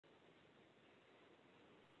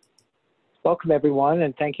Welcome everyone,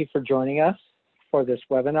 and thank you for joining us for this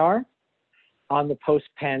webinar on the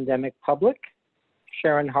post-pandemic public.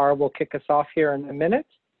 Sharon Haar will kick us off here in a minute.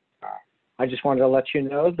 I just wanted to let you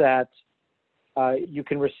know that you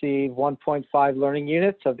can receive 1.5 learning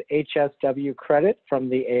units of HSW credit from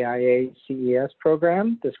the AIA CES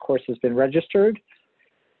program. This course has been registered.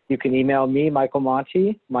 You can email me, Michael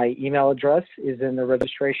Monti. My email address is in the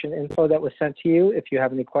registration info that was sent to you if you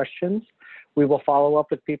have any questions. We will follow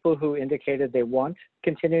up with people who indicated they want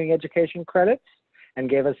continuing education credits and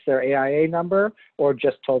gave us their AIA number or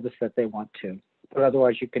just told us that they want to. But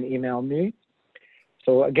otherwise, you can email me.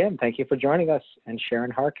 So again, thank you for joining us, and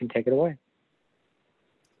Sharon Haar can take it away.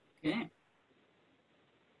 Okay.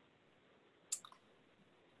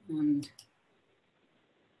 And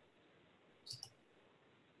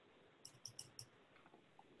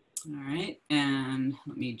all right, and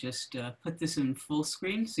let me just put this in full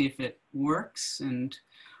screen, see if it works. And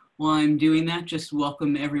while I'm doing that, just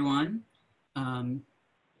welcome everyone.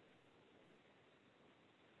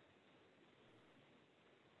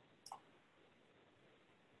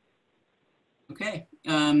 Okay,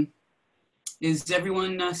 is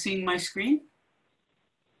everyone seeing my screen?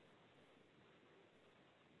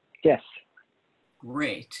 Yes.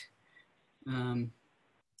 Great.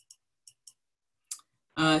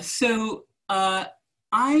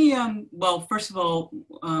 Well, first of all,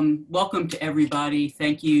 welcome to everybody.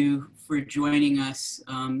 Thank you for joining us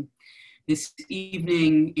this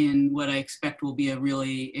evening in what I expect will be a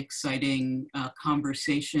really exciting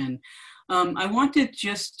conversation. I wanted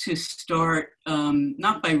just to start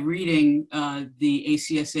not by reading the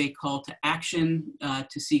ACSA call to action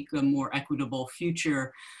to seek a more equitable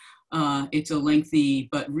future. It's a lengthy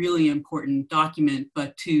but really important document,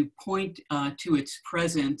 but to point to its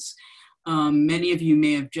presence. Many of you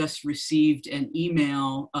may have just received an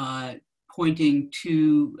email pointing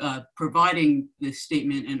to providing this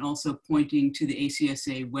statement and also pointing to the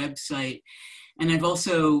ACSA website. And I've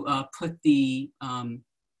also put the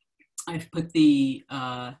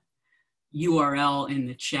URL in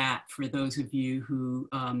the chat for those of you who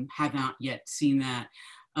have not yet seen that.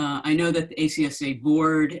 I know that the ACSA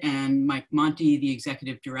board and Mike Monti, the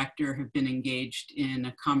executive director, have been engaged in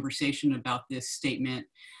a conversation about this statement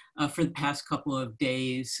for the past couple of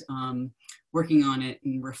days, working on it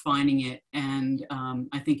and refining it. And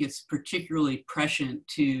I think it's particularly prescient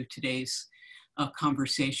to today's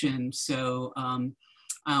conversation. So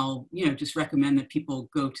I'll just recommend that people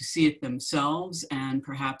go to see it themselves, and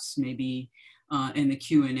perhaps maybe in the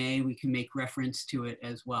Q&A we can make reference to it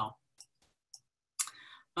as well.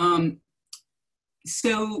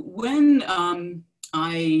 So when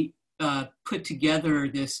I put together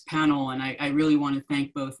this panel, and I really want to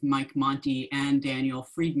thank both Mike Monti and Daniel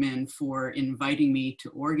Friedman for inviting me to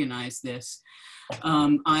organize this,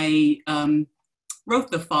 I wrote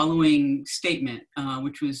the following statement,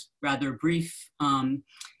 which was rather brief, and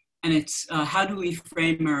it's how do we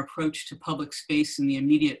frame our approach to public space in the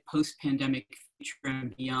immediate post-pandemic future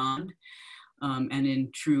and beyond? And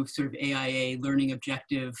in true sort of AIA learning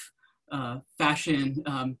objective fashion,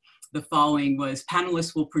 the following was: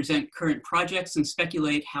 panelists will present current projects and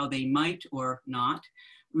speculate how they might or not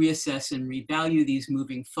reassess and revalue these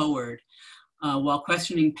moving forward. While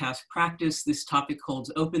questioning past practice, this topic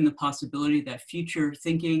holds open the possibility that future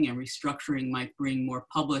thinking and restructuring might bring more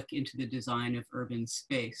public into the design of urban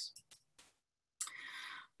space.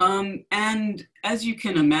 And as you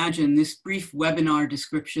can imagine, this brief webinar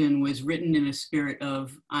description was written in a spirit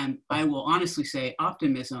of, I will honestly say,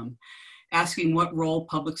 optimism, asking what role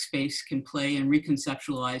public space can play in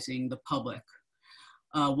reconceptualizing the public.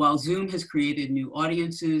 While Zoom has created new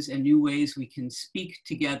audiences and new ways we can speak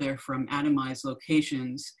together from atomized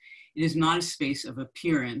locations, it is not a space of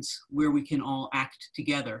appearance where we can all act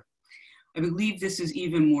together. I believe this is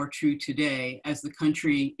even more true today as the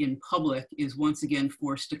country in public is once again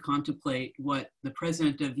forced to contemplate what the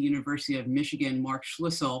president of the University of Michigan, Mark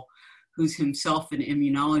Schlissel, who's himself an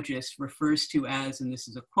immunologist, refers to as, and this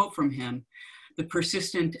is a quote from him, the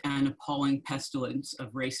persistent and appalling pestilence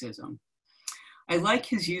of racism. I like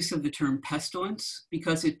his use of the term pestilence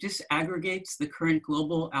because it disaggregates the current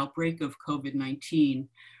global outbreak of COVID-19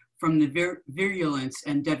 from the virulence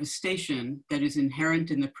and devastation that is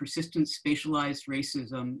inherent in the persistent spatialized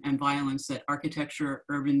racism and violence that architecture,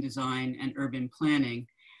 urban design, and urban planning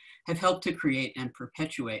have helped to create and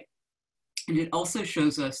perpetuate. And it also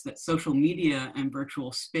shows us that social media and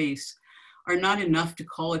virtual space are not enough to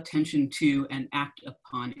call attention to and act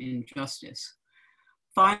upon injustice.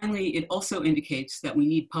 Finally, it also indicates that we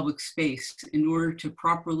need public space in order to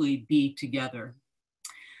properly be together.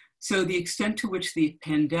 So the extent to which the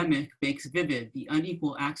pandemic makes vivid the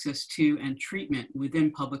unequal access to and treatment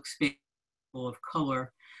within public space of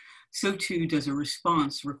color, so too does a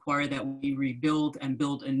response require that we rebuild and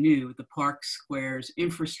build anew the parks, squares,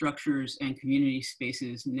 infrastructures, and community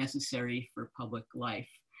spaces necessary for public life.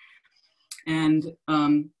 And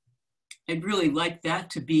I'd really like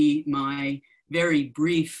that to be my very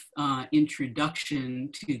brief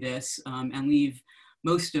introduction to this and leave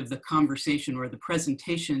most of the conversation or the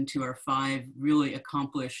presentation to our 5 really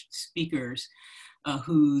accomplished speakers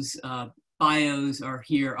whose bios are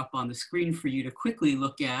here up on the screen for you to quickly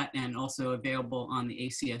look at and also available on the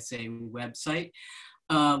ACSA website.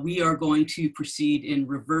 We are going to proceed in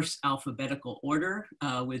reverse alphabetical order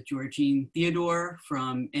with Georgeen Theodore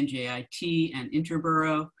from NJIT and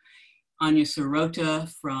Interboro, Anya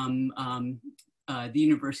Sirota from the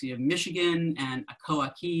University of Michigan and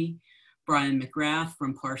AKOAKI, Brian McGrath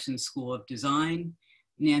from Parsons School of Design,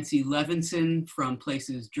 Nancy Levinson from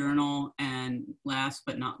Places Journal, and last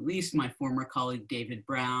but not least, my former colleague David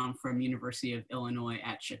Brown from University of Illinois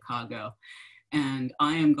at Chicago. And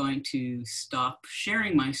I am going to stop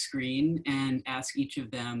sharing my screen and ask each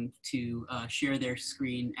of them to share their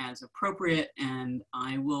screen as appropriate, and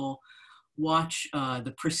I will watch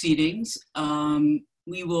the proceedings.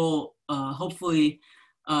 We will hopefully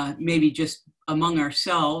maybe just among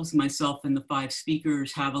ourselves, myself and the 5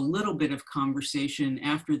 speakers, have a little bit of conversation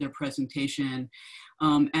after their presentation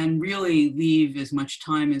and really leave as much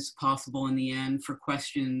time as possible in the end for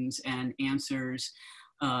questions and answers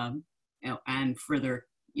and further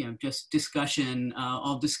just discussion.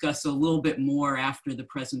 I'll discuss a little bit more after the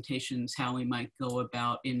presentations how we might go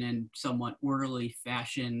about in a somewhat orderly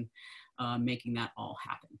fashion making that all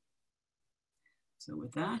happen. So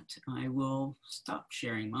with that, I will stop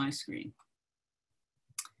sharing my screen.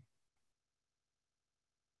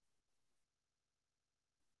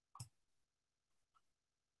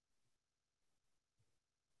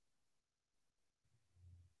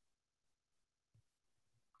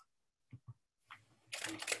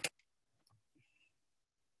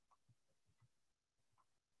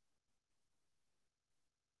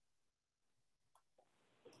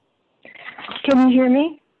 Can you hear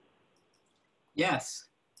me? Yes.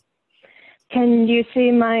 Can you see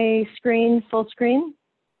my screen, full screen?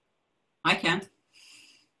 I can.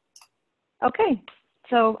 Okay,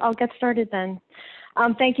 so I'll get started then.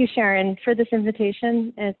 Thank you, Sharon, for this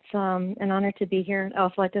invitation. It's an honor to be here. I'd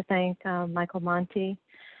also like to thank Michael Monti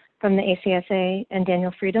from the ACSA and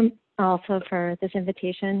Daniel Freedom also for this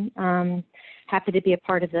invitation. Happy to be a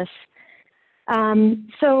part of this.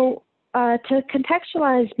 To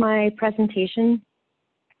contextualize my presentation,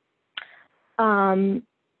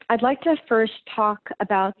 I'd like to first talk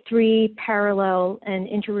about 3 parallel and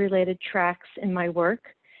interrelated tracks in my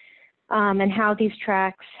work and how these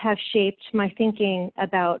tracks have shaped my thinking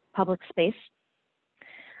about public space.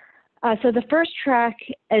 So the first track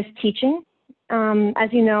is teaching.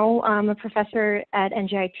 As you know, I'm a professor at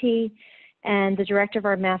NJIT and the director of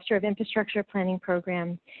our Master of Infrastructure Planning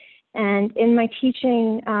program. And in my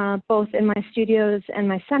teaching, both in my studios and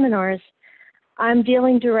my seminars, I'm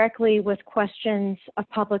dealing directly with questions of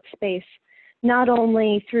public space, not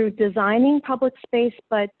only through designing public space,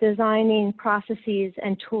 but designing processes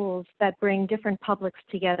and tools that bring different publics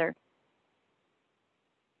together.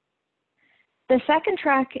 The second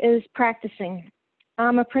track is practicing.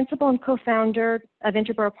 I'm a principal and co-founder of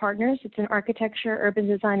Interboro Partners. It's an architecture, urban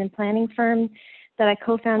design, and planning firm that I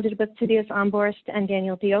co-founded with Tobias Amborst and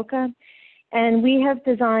Daniel Dioka. And we have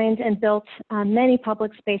designed and built many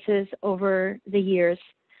public spaces over the years.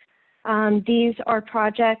 These are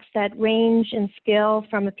projects that range in scale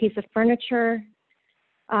from a piece of furniture,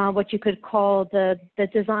 what you could call the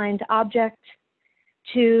designed object,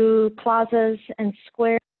 to plazas and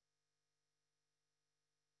squares,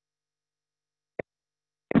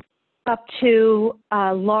 up to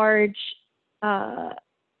large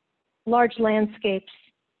landscapes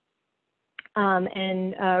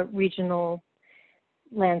and regional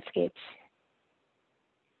landscapes.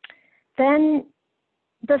 Then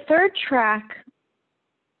the third track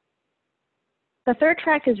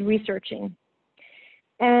is researching.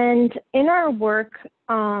 And in our work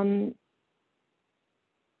in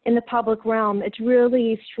the public realm, it's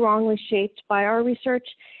really strongly shaped by our research.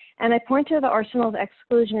 And I point to the Arsenal of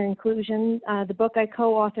Exclusion and Inclusion, the book I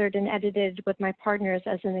co-authored and edited with my partners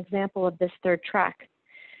as an example of this third track.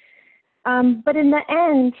 But in the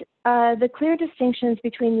end, the clear distinctions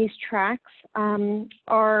between these tracks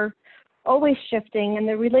are always shifting, and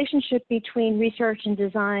the relationship between research and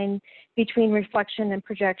design, between reflection and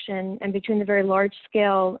projection, and between the very large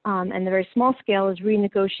scale and the very small scale is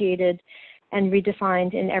renegotiated and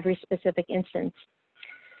redefined in every specific instance.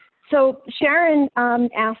 So Sharon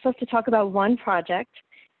asked us to talk about one project,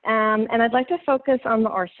 and I'd like to focus on the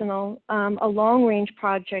arsenal, a long-range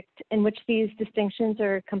project in which these distinctions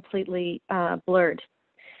are completely blurred.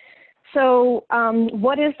 So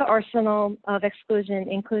what is the arsenal of exclusion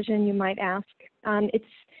and inclusion, you might ask?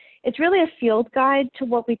 It's really a field guide to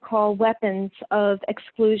what we call weapons of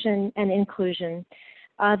exclusion and inclusion,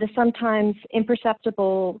 the sometimes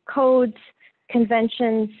imperceptible codes,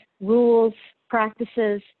 conventions, rules,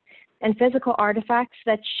 practices, and physical artifacts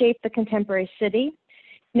that shape the contemporary city,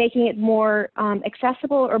 making it more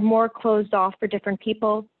accessible or more closed off for different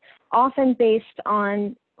people, often based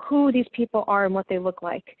on who these people are and what they look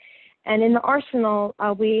like. And in the arsenal,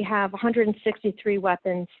 we have 163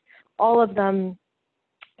 weapons, all of them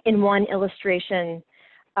in one illustration,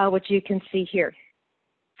 which you can see here.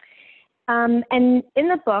 And in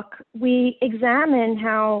the book, we examine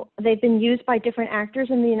how they've been used by different actors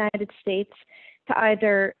in the United States to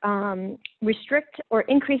either restrict or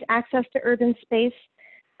increase access to urban space.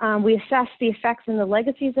 We assess the effects and the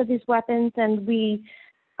legacies of these weapons, and we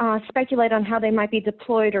speculate on how they might be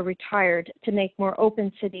deployed or retired to make more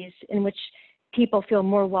open cities in which people feel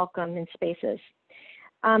more welcome in spaces.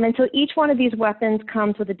 And so each one of these weapons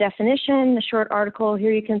comes with a definition, a short article.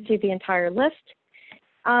 Here you can see the entire list.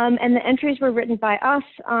 And the entries were written by us,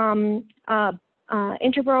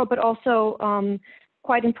 Interboro, but also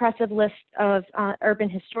quite impressive list of urban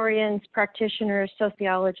historians, practitioners,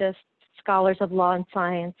 sociologists, scholars of law and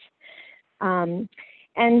science.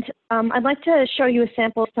 And I'd like to show you a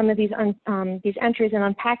sample of some of these entries and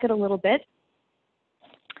unpack it a little bit.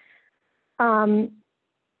 There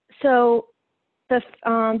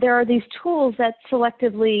are these tools that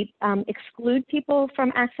selectively exclude people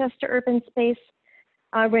from access to urban space,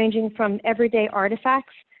 ranging from everyday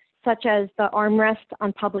artifacts, such as the armrest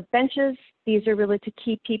on public benches. These are really to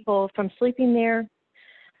keep people from sleeping there,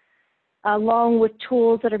 along with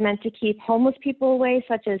tools that are meant to keep homeless people away,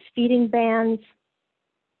 such as feeding bans,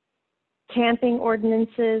 camping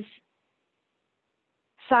ordinances,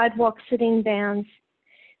 sidewalk sitting bans.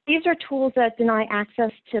 These are tools that deny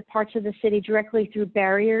access to parts of the city directly through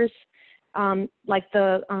barriers, like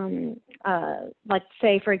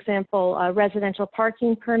say, for example, residential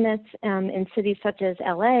parking permits in cities such as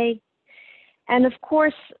LA. And of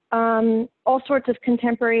course, all sorts of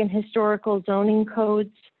contemporary and historical zoning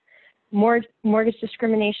codes, mortgage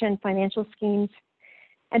discrimination, financial schemes,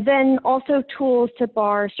 and then also tools to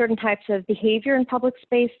bar certain types of behavior in public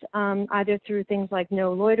space, either through things like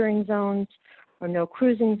no loitering zones or no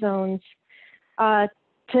cruising zones,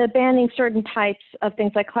 to banning certain types of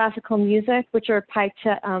things like classical music, which are piped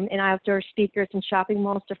in outdoor speakers in shopping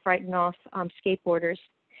malls to frighten off skateboarders.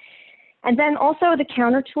 And then also the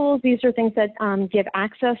counter tools. These are things that give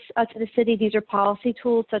access to the city. These are policy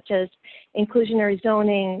tools such as inclusionary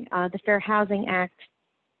zoning, the Fair Housing Act,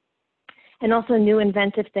 and also new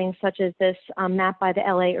inventive things such as this map by the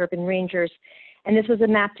LA Urban Rangers. And this was a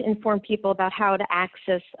map to inform people about how to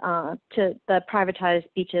access to the privatized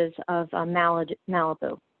beaches of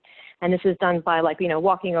Malibu. And this is done by, like,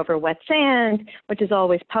 walking over wet sand, which is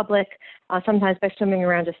always public, sometimes by swimming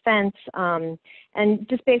around a fence, and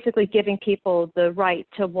just basically giving people the right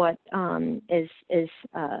to what is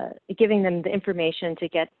giving them the information to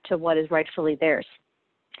get to what is rightfully theirs.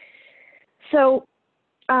 So,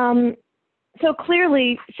 so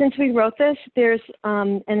clearly, since we wrote this, there's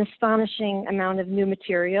an astonishing amount of new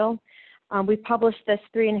material. We published this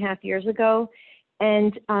 3.5 years ago,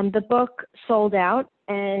 and the book sold out,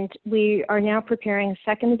 and we are now preparing a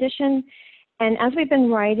second edition. And as we've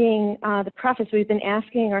been writing the preface, we've been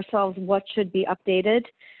asking ourselves what should be updated,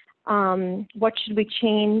 what should we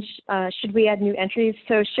change, should we add new entries?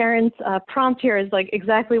 So Sharon's prompt here is like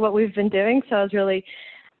exactly what we've been doing, so I was really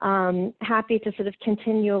happy to sort of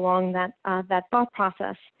continue along that, that thought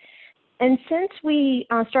process. And since we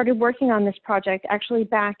started working on this project, actually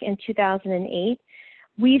back in 2008,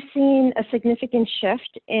 we've seen a significant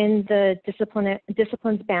shift in the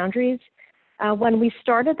discipline's boundaries. When we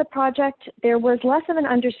started the project, there was less of an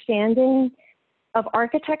understanding of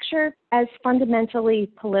architecture as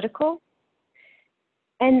fundamentally political.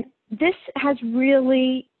 And this has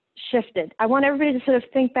really shifted. I want everybody to sort of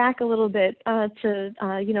think back a little bit to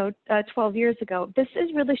 12 years ago. This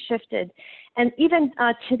has really shifted. And even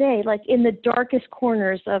today, like in the darkest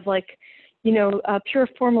corners of pure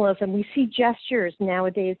formalism, we see gestures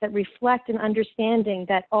nowadays that reflect an understanding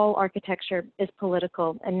that all architecture is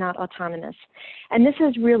political and not autonomous. And this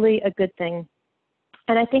is really a good thing.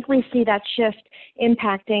 And I think we see that shift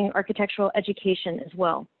impacting architectural education as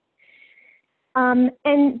well. And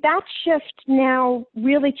that shift now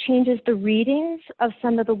really changes the readings of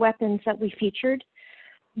some of the weapons that we featured.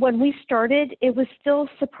 When we started, it was still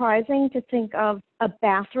surprising to think of a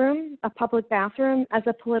bathroom, a public bathroom, as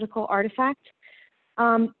a political artifact.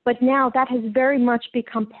 But now that has very much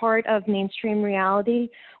become part of mainstream reality,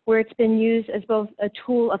 where it's been used as both a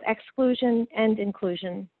tool of exclusion and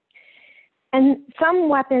inclusion. And some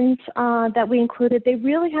weapons that we included, they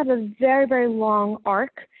really have a very, very long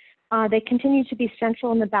arc. They continue to be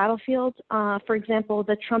central in the battlefield. For example,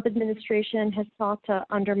 the Trump administration has sought to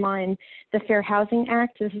undermine the Fair Housing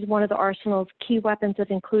Act. This is one of the arsenal's key weapons of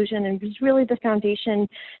inclusion and was really the foundation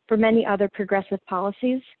for many other progressive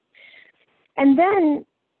policies. And then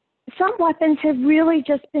some weapons have really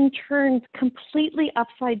just been turned completely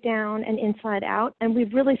upside down and inside out, and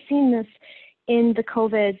we've really seen this in the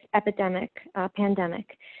COVID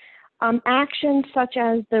pandemic. Actions such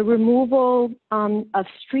as the removal of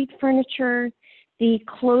street furniture, the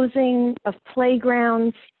closing of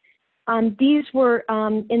playgrounds, these were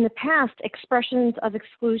in the past expressions of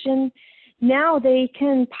exclusion. Now they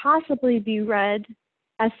can possibly be read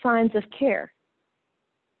as signs of care,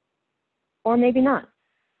 or maybe not.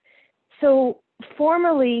 So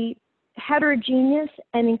formerly heterogeneous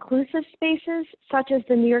and inclusive spaces, such as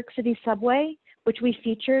the New York City subway, which we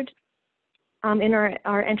featured in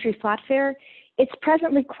our entry flat fare, it's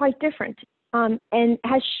presently quite different and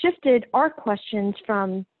has shifted our questions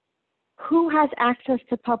from who has access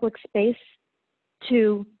to public space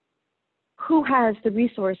to who has the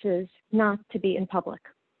resources not to be in public.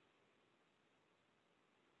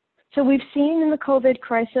 So we've seen in the COVID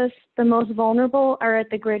crisis, the most vulnerable are at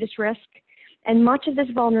the greatest risk, and much of this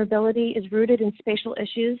vulnerability is rooted in spatial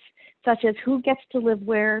issues, such as who gets to live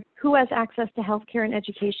where, who has access to healthcare and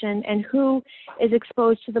education, and who is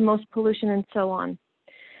exposed to the most pollution, and so on.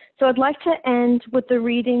 So I'd like to end with a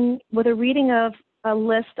reading of a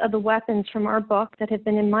list of the weapons from our book that have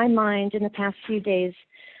been in my mind in the past few days,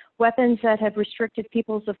 weapons that have restricted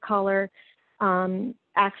peoples of color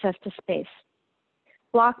access to space.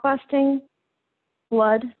 Blockbusting,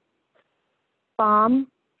 blood, bomb,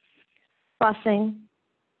 busing,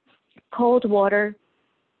 cold water,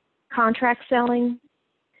 contract selling,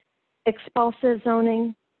 expulsive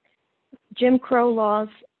zoning, Jim Crow laws,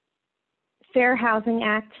 Fair Housing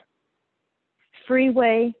Act,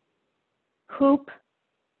 freeway, hoop,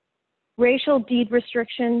 racial deed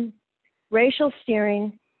restriction, racial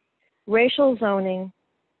steering, racial zoning,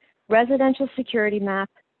 residential security map,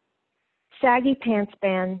 saggy pants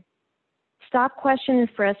ban, stop, question, and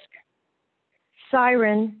frisk,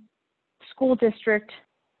 siren, school district,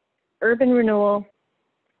 urban renewal,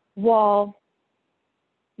 wall,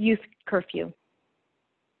 youth curfew.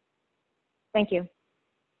 Thank you.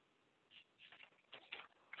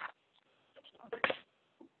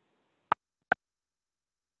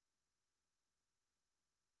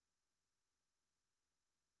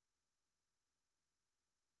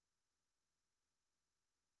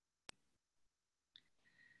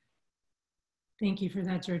 Thank you for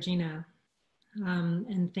that, Georgina.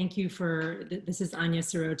 And thank you for, this is Anya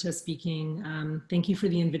Sirota speaking. Thank you for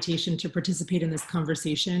the invitation to participate in this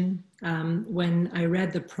conversation. When I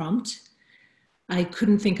read the prompt, I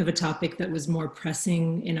couldn't think of a topic that was more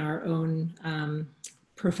pressing in our own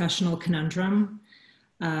professional conundrum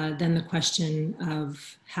than the question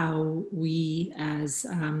of how we as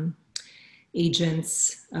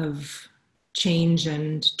agents of change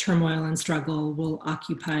and turmoil and struggle will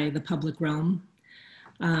occupy the public realm.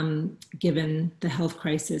 Given the health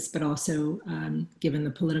crisis, but also given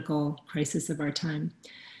the political crisis of our time.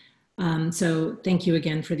 So thank you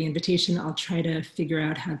again for the invitation. I'll try to figure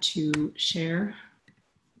out how to share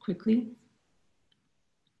quickly.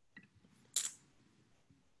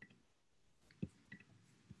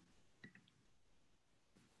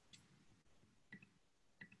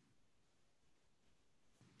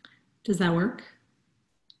 Does that work?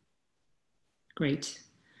 Great.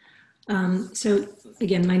 So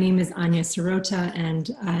again, my name is Anya Sirota,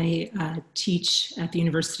 and I teach at the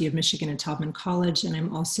University of Michigan at Taubman College, and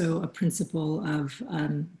I'm also a principal of a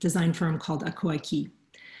design firm called AKOAKI.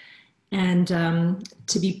 And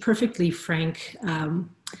to be perfectly frank,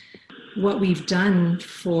 what we've done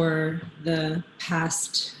for the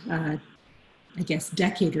past, I guess,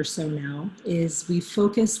 decade or so now is we've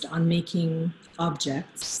focused on making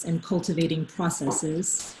objects and cultivating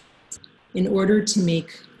processes in order to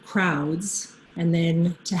make crowds, and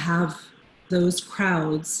then to have those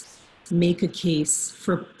crowds make a case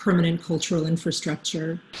for permanent cultural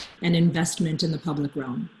infrastructure and investment in the public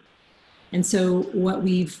realm. And so what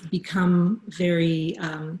we've become very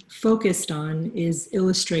focused on is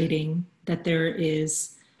illustrating that there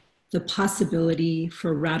is the possibility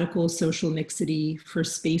for radical social mixity, for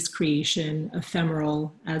space creation,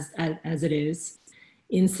 ephemeral as it is,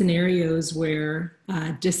 in scenarios where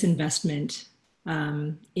disinvestment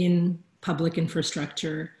in public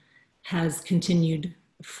infrastructure has continued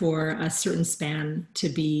for a certain span to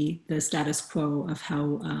be the status quo of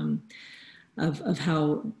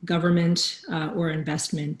how government or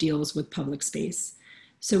investment deals with public space.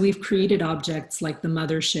 So we've created objects like the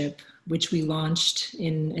mothership, which we launched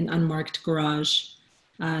in an unmarked garage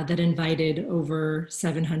that invited over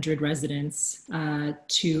 700 residents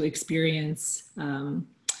to experience a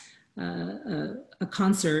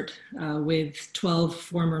concert with 12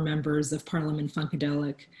 former members of Parliament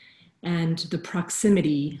Funkadelic, and the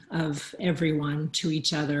proximity of everyone to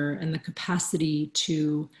each other and the capacity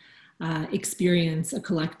to experience a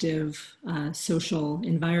collective social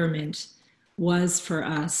environment was for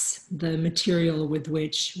us the material with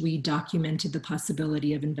which we documented the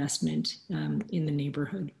possibility of investment in the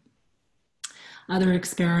neighborhood. Other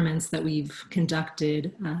experiments that we've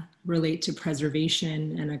conducted relate to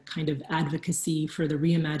preservation and a kind of advocacy for the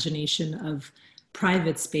reimagination of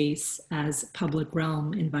private space as public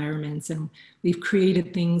realm environments. And we've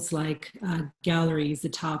created things like galleries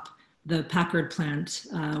atop the Packard plant,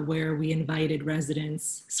 where we invited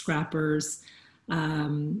residents, scrappers,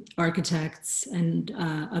 architects, and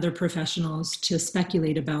other professionals to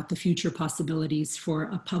speculate about the future possibilities for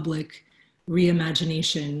a public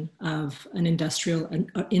reimagination of an industrial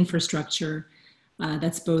infrastructure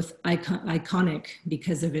that's both iconic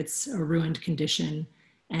because of its ruined condition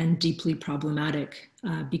and deeply problematic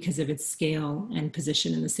because of its scale and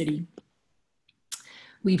position in the city.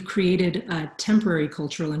 We've created temporary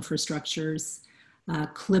cultural infrastructures,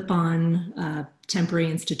 clip-on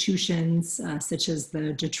temporary institutions such as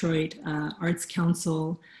the Detroit Arts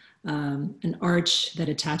Council, an arch that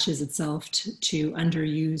attaches itself to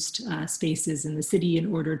underused spaces in the city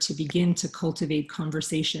in order to begin to cultivate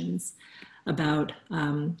conversations about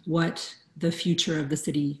what the future of the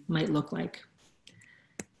city might look like.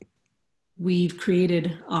 We've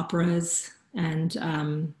created operas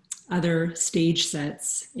and other stage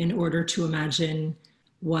sets in order to imagine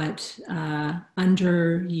what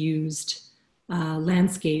underused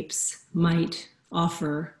landscapes might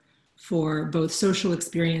offer for both social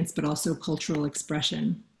experience, but also cultural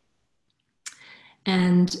expression.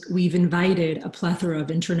 And we've invited a plethora of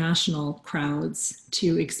international crowds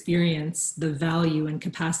to experience the value and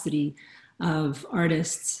capacity of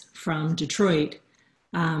artists from Detroit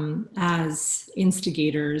as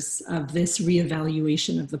instigators of this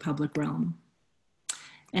reevaluation of the public realm.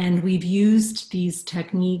 And we've used these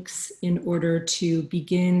techniques in order to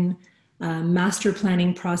begin master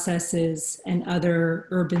planning processes and other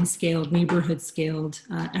urban scaled, neighborhood scaled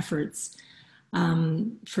efforts.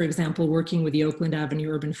 For example, working with the Oakland Avenue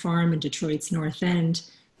Urban Farm in Detroit's North End,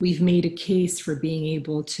 we've made a case for being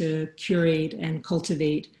able to curate and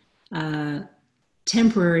cultivate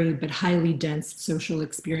temporary but highly dense social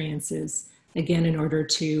experiences, again, in order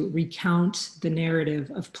to recount the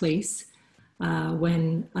narrative of place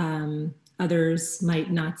when others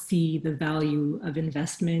might not see the value of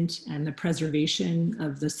investment and the preservation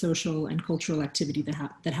of the social and cultural activity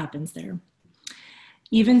that happens there.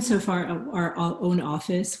 Even so far, our own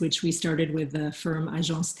office, which we started with the firm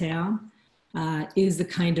Agence Théâtre, is a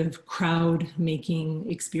kind of crowd-making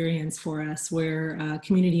experience for us where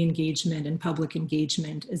community engagement and public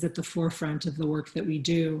engagement is at the forefront of the work that we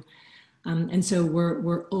do. And so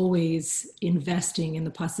we're always investing in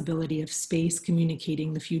the possibility of space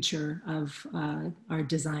communicating the future of our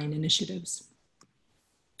design initiatives.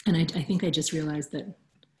 And I think I just realized that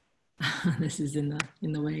this is in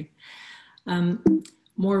the way.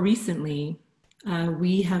 More recently,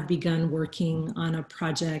 we have begun working on a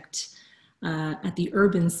project at the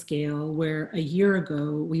urban scale where a year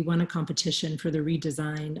ago we won a competition for the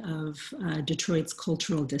redesign of Detroit's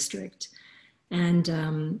cultural district.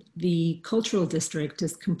 And the cultural district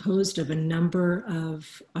is composed of a number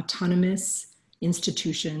of autonomous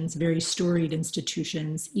institutions, very storied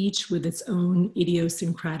institutions, each with its own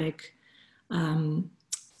idiosyncratic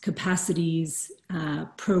capacities,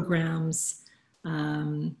 programs,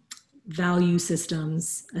 value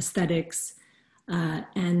systems, aesthetics,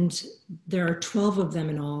 and there are 12 of them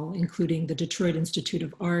in all, including the Detroit Institute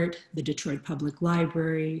of Art, the Detroit Public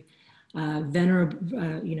Library,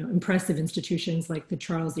 impressive institutions like the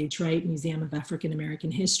Charles H. Wright Museum of African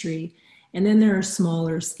American History. And then there are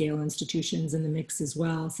smaller scale institutions in the mix as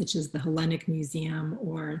well, such as the Hellenic Museum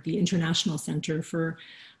or the International Center for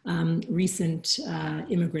recent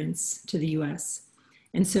immigrants to the US.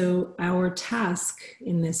 And so our task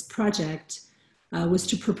in this project was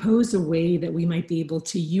to propose a way that we might be able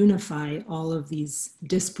to unify all of these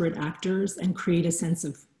disparate actors and create a sense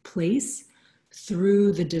of place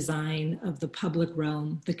through the design of the public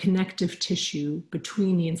realm, the connective tissue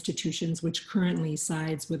between the institutions, which currently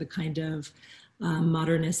sides with a kind of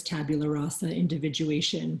modernist tabula rasa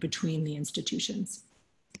individuation between the institutions.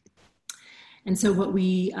 And so what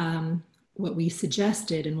we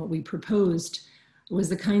suggested and what we proposed was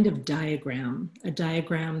a kind of diagram, a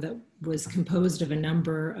diagram that was composed of a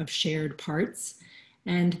number of shared parts.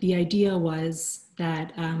 And the idea was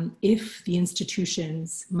that if the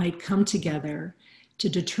institutions might come together to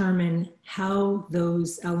determine how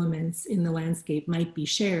those elements in the landscape might be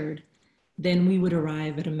shared, then we would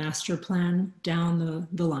arrive at a master plan down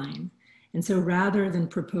the line. And so rather than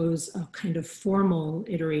propose a kind of formal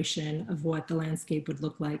iteration of what the landscape would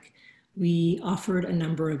look like, we offered a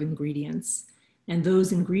number of ingredients. And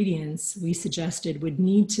those ingredients we suggested would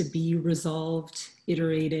need to be resolved,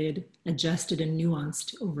 iterated, adjusted, and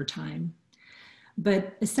nuanced over time.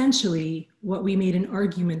 But essentially, what we made an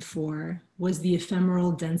argument for was the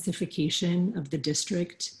ephemeral densification of the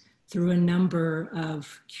district through a number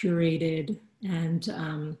of curated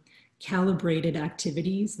and calibrated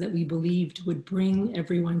activities that we believed would bring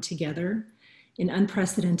everyone together in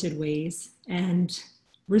unprecedented ways and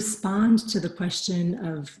respond to the question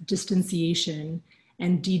of distanciation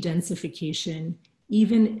and de-densification,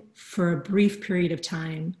 even for a brief period of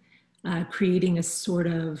time, creating a sort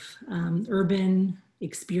of urban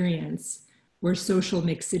experience where social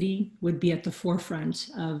mixity would be at the forefront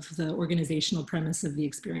of the organizational premise of the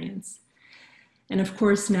experience. And of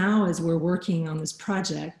course, now as we're working on this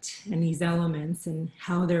project and these elements and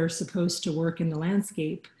how they're supposed to work in the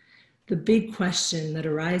landscape, the big question that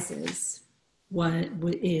arises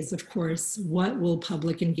is, of course, what will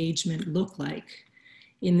public engagement look like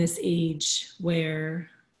in this age where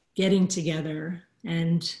getting together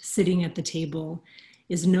and sitting at the table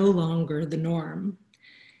is no longer the norm?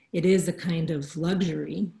 It is a kind of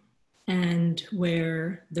luxury, and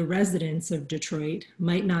where the residents of Detroit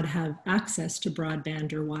might not have access to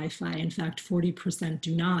broadband or Wi-Fi. In fact, 40%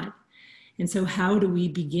 do not. And so how do we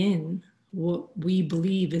begin what we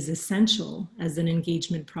believe is essential as an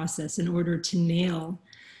engagement process in order to nail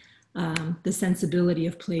the sensibility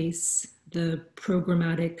of place, the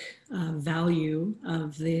programmatic value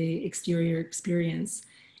of the exterior experience,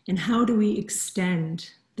 and how do we extend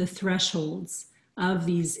the thresholds of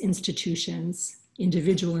these institutions,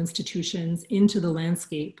 individual institutions, into the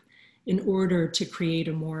landscape in order to create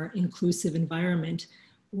a more inclusive environment,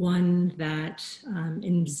 one that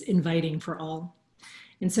is inviting for all.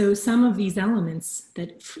 And so some of these elements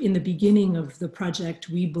that in the beginning of the project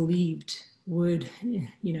we believed would,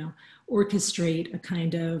 orchestrate a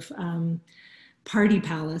kind of party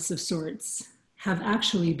palace of sorts have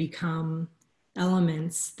actually become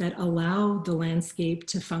elements that allow the landscape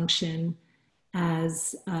to function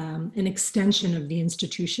as an extension of the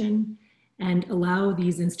institution and allow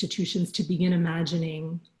these institutions to begin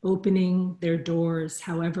imagining opening their doors,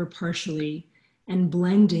 however partially, and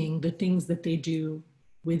blending the things that they do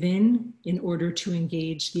within in order to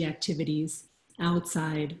engage the activities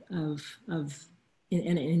outside of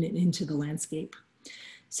into the landscape.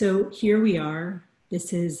 So here we are.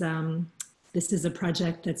 This is a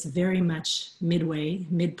project that's very much midway,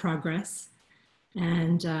 mid-progress,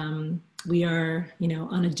 and we are,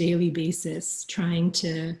 on a daily basis trying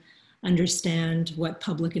to understand what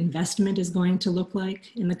public investment is going to look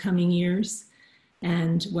like in the coming years,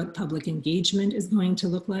 and what public engagement is going to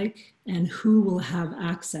look like, and who will have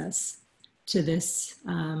access to this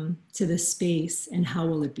space, and how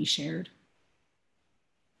will it be shared.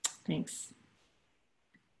 Thanks.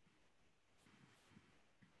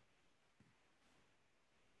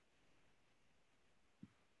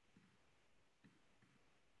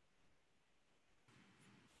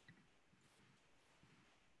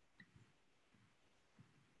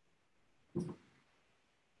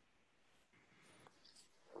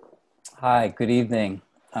 Hi, good evening.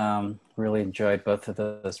 Really enjoyed both of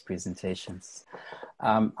those presentations.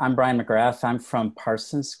 I'm Brian McGrath. I'm from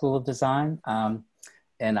Parsons School of Design,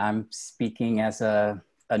 and I'm speaking as a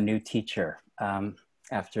new teacher.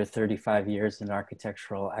 After 35 years in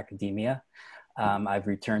architectural academia, I've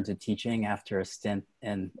returned to teaching after a stint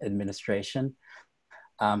in administration.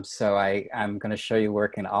 So I'm going to show you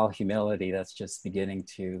work in all humility that's just beginning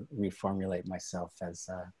to reformulate myself as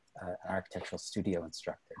an architectural studio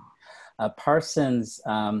instructor. Parsons,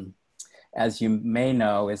 as you may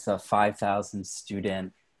know, is a 5,000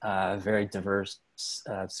 student, very diverse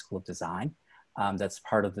school of design. That's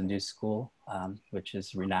part of the new school, which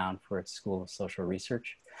is renowned for its School of Social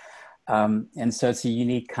Research. And so it's a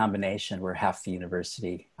unique combination. We're half the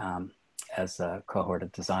university as a cohort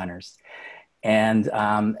of designers. And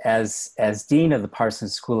as Dean of the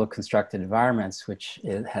Parsons School of Constructed Environments, which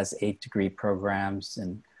has 8 degree programs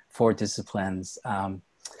and 4 disciplines,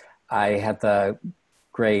 I had the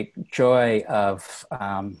great joy of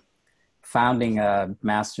founding a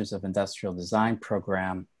Master's of Industrial Design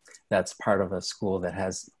program that's part of a school that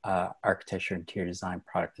has architecture, interior design,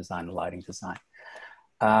 product design, and lighting design.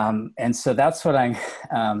 And so that's what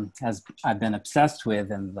I've been obsessed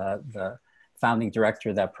with, and the founding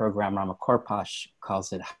director of that program, Rama Korpash,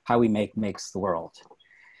 calls it How We Make Makes the World.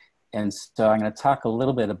 And so I'm going to talk a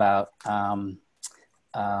little bit about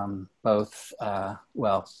both,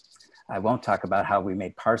 well, I won't talk about how we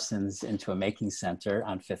made Parsons into a making center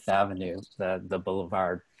on Fifth Avenue, the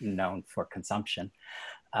boulevard known for consumption,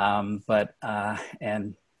 and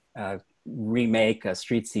remake a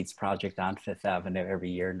street seats project on Fifth Avenue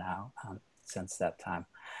every year now since that time.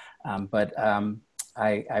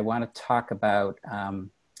 I want to talk about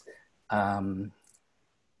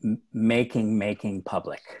making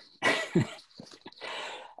public.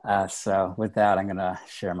 So with that, I'm going to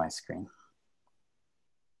share my screen.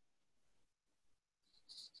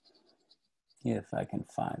 If I can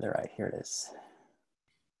find it right, here it is.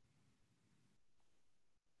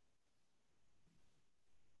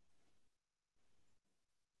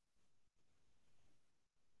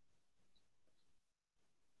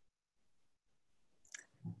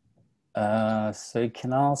 So you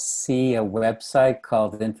can all see a website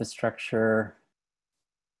called Infrastructure,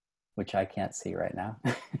 which I can't see right now.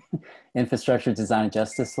 Infrastructure Design and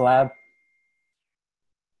Justice Lab.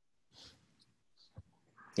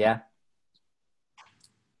 Yeah.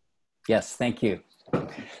 Yes, thank you.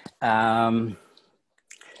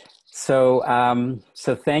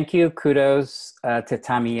 So thank you, kudos to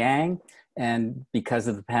Tommy Yang. And because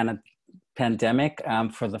of the pandemic,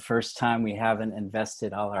 for the first time, we haven't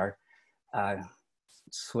invested all our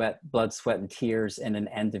blood, sweat, and tears in an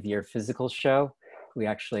end of year physical show. We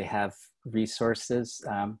actually have resources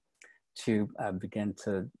to begin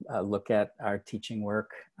to look at our teaching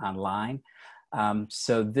work online.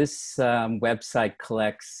 So this website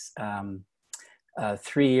collects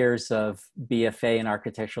 3 years of BFA in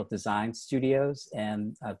architectural design studios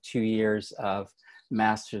and 2 years of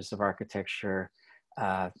Masters of Architecture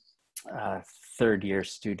third-year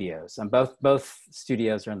studios. And both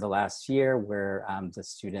studios are in the last year, where the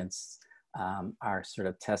students are sort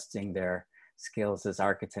of testing their skills as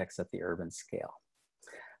architects at the urban scale.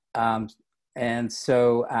 And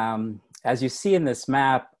so as you see in this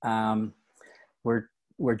map,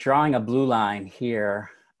 we're drawing a blue line here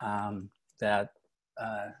that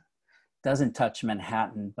doesn't touch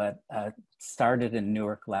Manhattan, but started in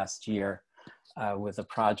Newark last year with a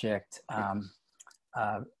project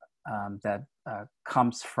that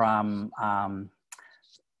comes from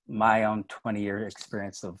my own 20-year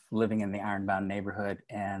experience of living in the Ironbound neighborhood,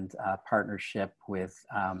 and partnership with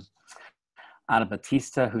Ana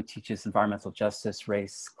Batista, who teaches environmental justice,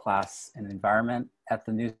 race, class, and environment at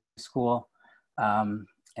the New School.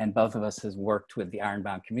 And both of us has worked with the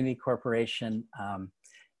Ironbound Community Corporation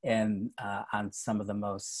and on some of the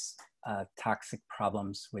most toxic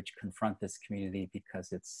problems which confront this community,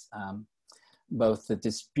 because it's both the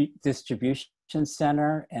distribution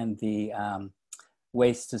center and the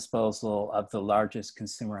waste disposal of the largest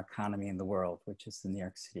consumer economy in the world, which is the New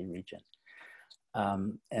York City region.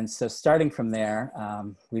 And so starting from there,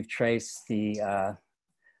 we've traced the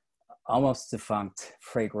almost defunct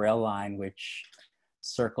freight rail line, which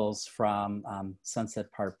circles from Sunset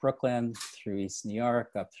Park, Brooklyn, through East New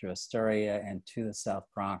York, up through Astoria, and to the South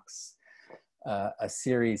Bronx. A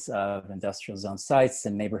series of industrial zone sites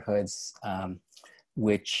and neighborhoods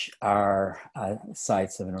which are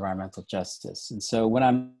sites of environmental justice. And so when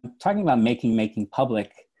I'm talking about making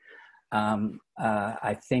public,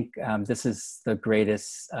 I think this is the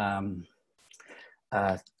greatest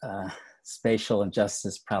spatial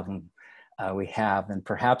injustice problem we have. And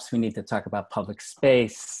perhaps we need to talk about public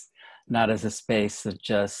space, not as a space of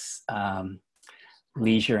just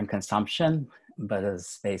leisure and consumption, but as a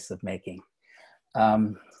space of making.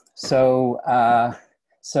 And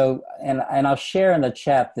I'll share in the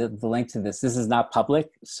chat the link to this. This is not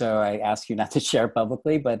public, so I ask you not to share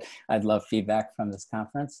publicly, but I'd love feedback from this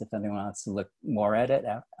conference if anyone wants to look more at it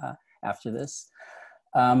after this.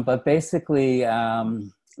 But basically,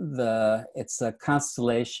 it's a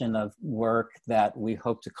constellation of work that we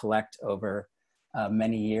hope to collect over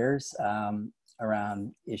many years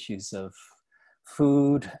around issues of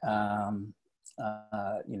food,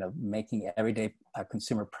 making everyday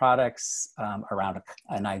consumer products around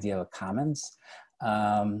an idea of commons,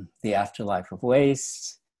 the afterlife of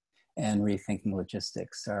waste, and rethinking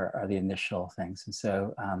logistics are the initial things. And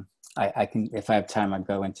so I can, if I have time, I'll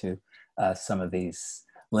go into some of these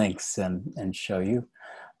links and show you.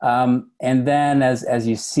 And then as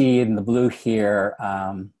you see in the blue here,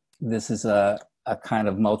 this is a kind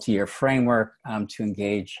of multi-year framework to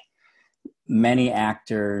engage many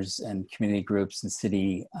actors and community groups and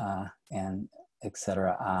city and et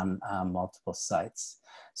cetera on multiple sites.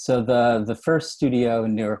 So the first studio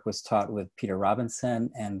in Newark was taught with Peter Robinson,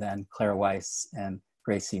 and then Claire Weiss and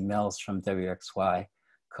Gracie Mills from WXY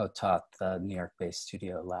co-taught the New York-based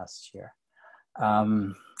studio last year.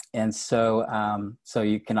 And so, so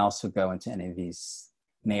you can also go into any of these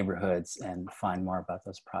neighborhoods and find more about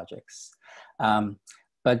those projects.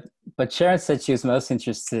 But Sharon said she was most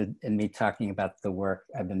interested in me talking about the work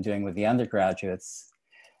I've been doing with the undergraduates,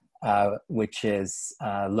 which is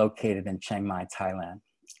located in Chiang Mai, Thailand.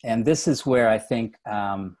 And this is where I think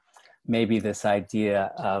maybe this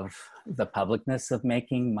idea of the publicness of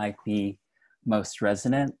making might be most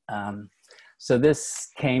resonant. So this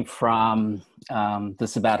came from the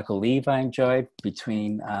sabbatical leave I enjoyed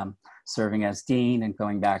between serving as dean and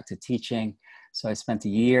going back to teaching. So I spent a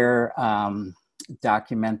year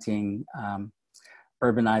documenting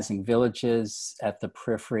urbanizing villages at the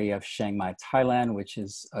periphery of Chiang Mai, Thailand, which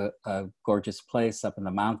is a gorgeous place up in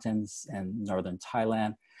the mountains in northern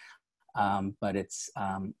Thailand. But it's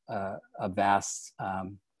a vast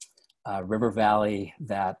river valley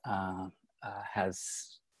that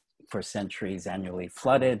has for centuries annually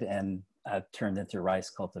flooded and turned into rice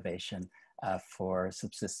cultivation for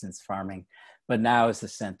subsistence farming, but now is the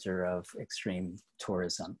center of extreme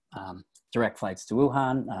tourism. Direct flights to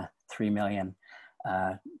Wuhan, 3 million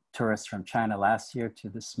tourists from China last year to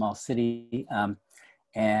this small city.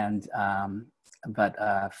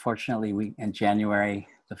 But fortunately, in January,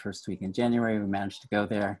 the first week in January, we managed to go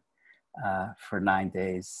there for 9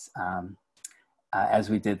 days, as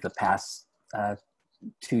we did the past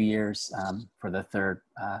 2 years for the third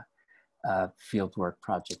fieldwork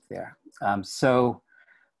project there. So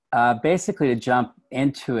basically, to jump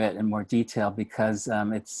into it in more detail, because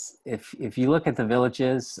it's if you look at the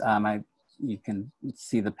villages, you can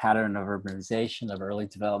see the pattern of urbanization of early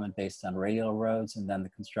development based on radial roads, and then the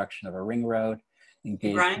construction of a ring road.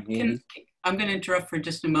 Brian, I'm going to interrupt for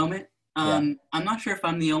just a moment. I'm not sure if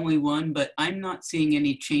I'm the only one, but I'm not seeing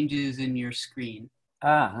any changes in your screen.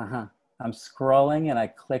 I'm scrolling and I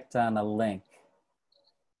clicked on a link.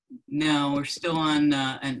 No, we're still on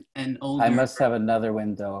an older. I must have another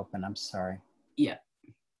window open. I'm sorry. Yeah,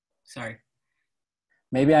 sorry.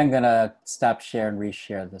 Maybe I'm going to stop share and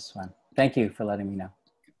reshare this one. Thank you for letting me know.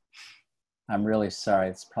 I'm really sorry.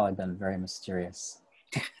 It's probably been very mysterious.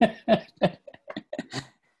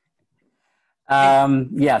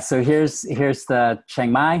 Yeah, so here's the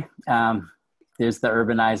Chiang Mai. There's the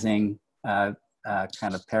urbanizing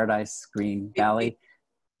kind of paradise green valley.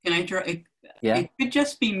 Can I draw? Yeah. It could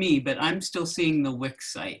just be me, but I'm still seeing the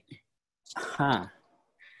Wix site. Huh.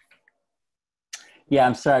 Yeah,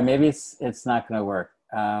 I'm sorry. Maybe it's not going to work.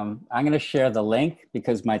 I'm going to share the link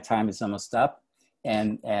because my time is almost up,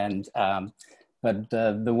 but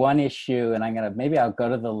the one issue, and maybe I'll go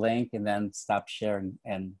to the link and then stop sharing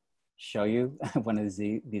and show you one of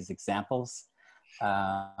these examples.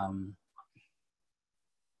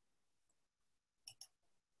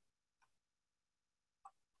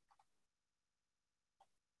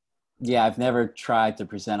 Yeah, I've never tried to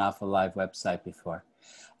present off a live website before.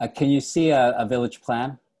 Can you see a village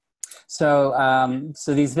plan? So,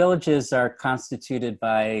 so these villages are constituted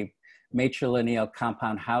by matrilineal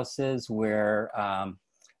compound houses where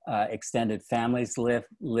extended families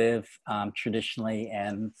live traditionally,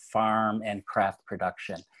 and farm and craft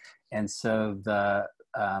production. And so the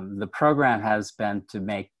program has been to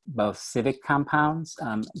make both civic compounds,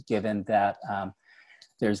 given that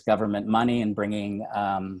there's government money in bringing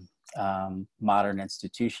modern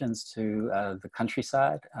institutions to the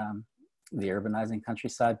countryside, the urbanizing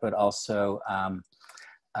countryside, but also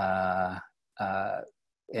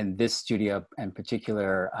in this studio in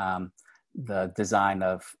particular, the design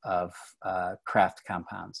of craft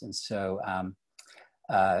compounds. And so,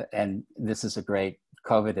 and this is a great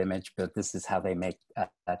COVID image, but this is how they make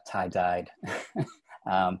tie-dyed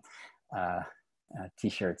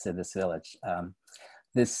t-shirts in this village.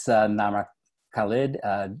 This Namrak Khalid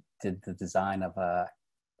did the design of a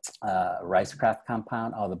rice craft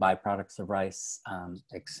compound, all the byproducts of rice,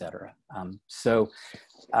 etc. So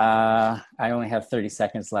I only have 30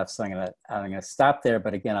 seconds left, so I'm gonna stop there.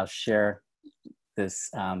 But again, I'll share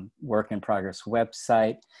this work in progress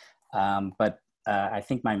website. But I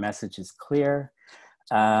think my message is clear.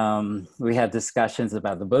 We had discussions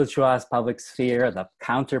about the bourgeois public sphere, the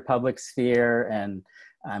counter public sphere, and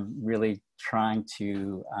I'm really trying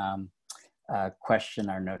to question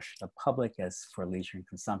our notion of public as for leisure and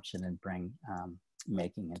consumption and bring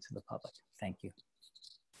making into the public. Thank you.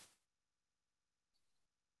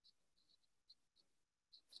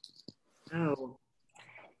 Oh,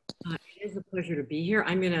 it is a pleasure to be here.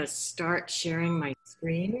 I'm going to start sharing my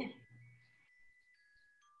screen.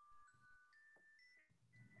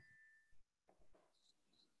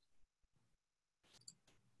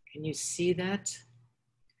 Can you see that?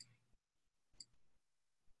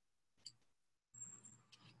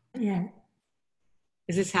 Yeah.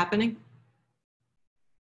 Is this happening?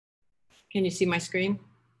 Can you see my screen?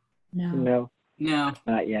 No. No, No.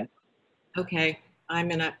 not yet. Okay, I'm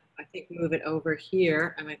gonna, I think, move it over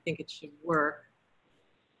here, and I think it should work.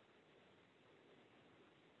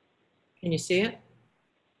 Can you see it?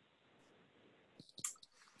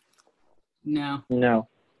 No. No.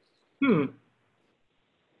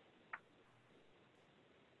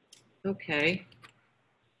 Okay.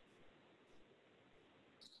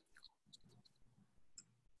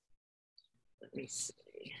 Let me see.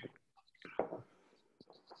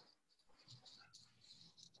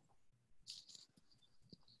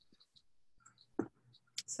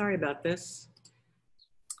 Sorry about this.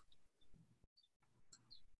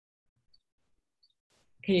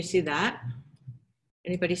 Can you see that?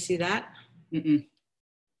 Anybody see that? Mm-mm.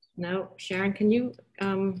 No? Sharon, can you?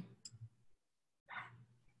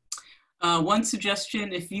 One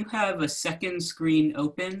suggestion, if you have a second screen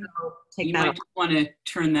open, Take you that might off. just want to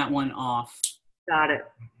turn that one off. Got it.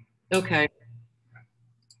 Okay.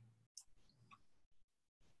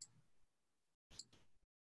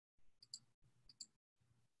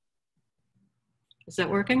 Is that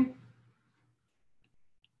working?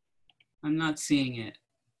 I'm not seeing it.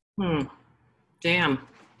 Damn.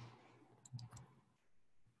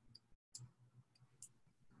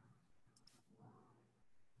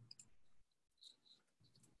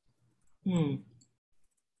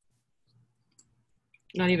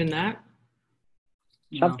 Not even that?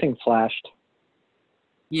 No. Something flashed.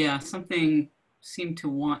 Yeah, something seemed to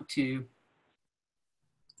want to.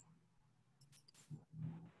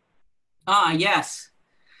 Ah, yes.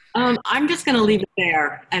 I'm just going to leave it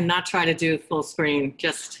there and not try to do full screen.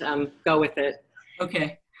 Just go with it.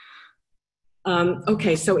 Okay.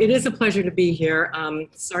 Okay, so it is a pleasure to be here.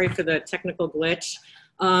 Sorry for the technical glitch.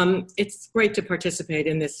 It's great to participate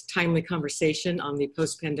in this timely conversation on the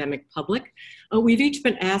post-pandemic public. We've each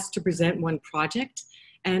been asked to present one project,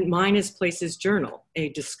 and mine is Places Journal, a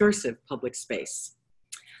discursive public space.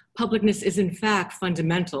 Publicness is in fact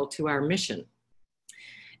fundamental to our mission.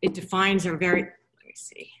 It defines our very, let me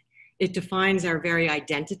see. It defines our very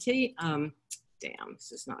identity.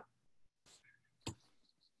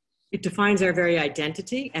 It defines our very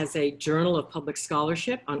identity as a journal of public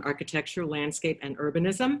scholarship on architecture, landscape, and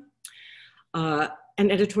urbanism, an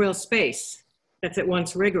editorial space that's at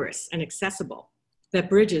once rigorous and accessible, that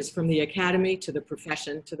bridges from the academy to the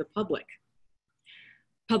profession to the public.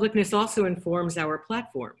 Publicness also informs our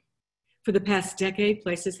platform. For the past decade,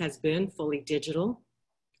 Places has been fully digital,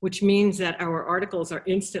 which means that our articles are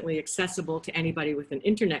instantly accessible to anybody with an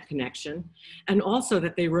internet connection, and also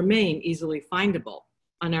that they remain easily findable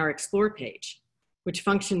on our Explore page, which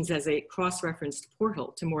functions as a cross-referenced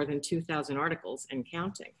portal to more than 2,000 articles and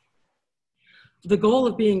counting. The goal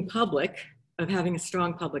of being public, of having a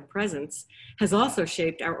strong public presence, has also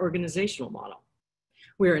shaped our organizational model.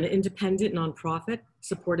 We're an independent nonprofit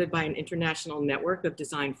supported by an international network of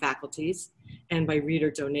design faculties and by reader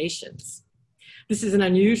donations. This is an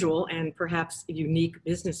unusual and perhaps unique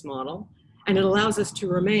business model, and it allows us to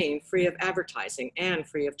remain free of advertising and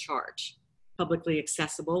free of charge, publicly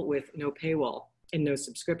accessible with no paywall and no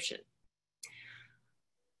subscription.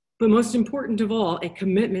 But most important of all, a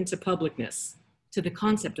commitment to publicness, to the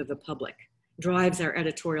concept of the public, drives our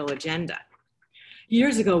editorial agenda.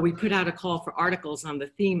 Years ago, we put out a call for articles on the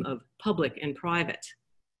theme of public and private.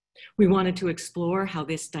 We wanted to explore how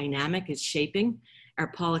this dynamic is shaping our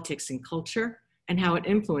politics and culture and how it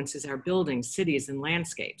influences our buildings, cities, and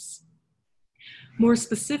landscapes. More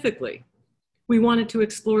specifically, we wanted to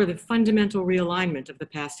explore the fundamental realignment of the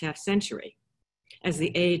past half century as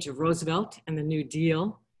the age of Roosevelt and the New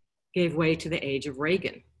Deal gave way to the age of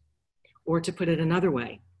Reagan. Or to put it another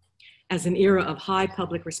way, as an era of high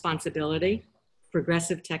public responsibility,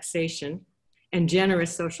 progressive taxation, and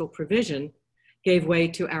generous social provision gave way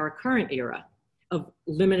to our current era of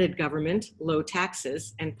limited government, low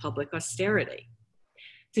taxes, and public austerity.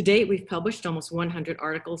 To date, we've published almost 100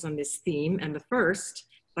 articles on this theme, and the first,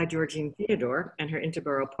 by Georgeen Theodore and her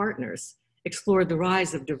Interboro partners, explored the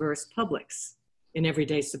rise of diverse publics in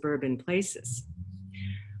everyday suburban places.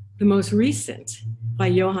 The most recent, by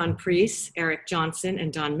Johan Priest, Eric Johnson,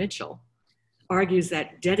 and Don Mitchell, argues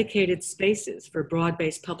that dedicated spaces for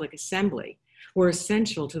broad-based public assembly were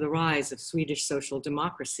essential to the rise of Swedish social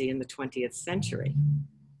democracy in the 20th century.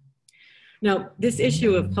 Now, this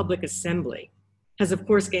issue of public assembly has of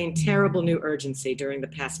course gained terrible new urgency during the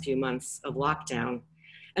past few months of lockdown,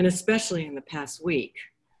 and especially in the past week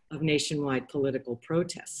of nationwide political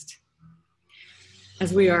protest.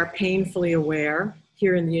 As we are painfully aware,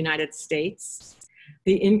 here in the United States,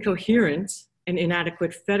 the incoherent and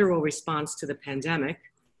inadequate federal response to the pandemic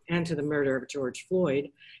and to the murder of George Floyd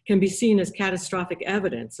can be seen as catastrophic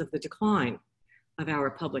evidence of the decline of our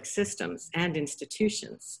public systems and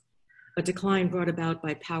institutions, a decline brought about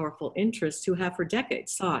by powerful interests who have for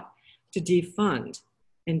decades sought to defund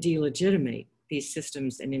and delegitimate these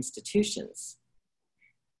systems and institutions.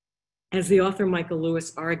 As the author Michael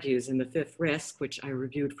Lewis argues in The Fifth Risk, which I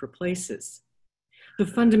reviewed for Places, the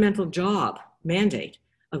fundamental mandate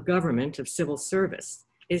of government, of civil service,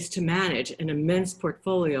 is to manage an immense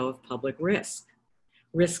portfolio of public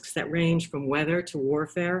risks that range from weather to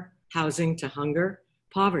warfare, housing to hunger,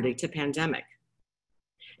 poverty to pandemic.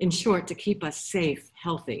 In short, to keep us safe,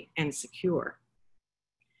 healthy, and secure.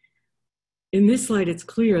 In this light, it's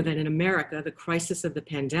clear that in America, the crisis of the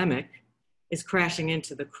pandemic is crashing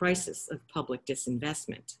into the crisis of public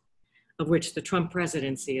disinvestment, of which the Trump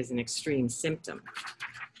presidency is an extreme symptom.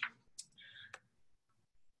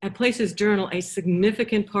 At Places Journal, a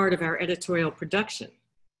significant part of our editorial production,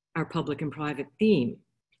 our public and private theme,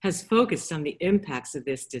 has focused on the impacts of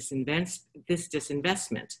this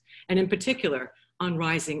disinvestment, and in particular, on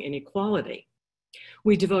rising inequality.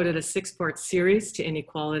 We devoted a 6-part series to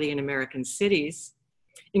inequality in American cities,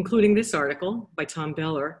 including this article by Tom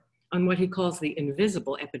Beller on what he calls the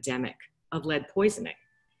invisible epidemic of lead poisoning,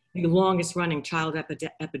 the longest running child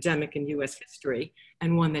epidemic in US history,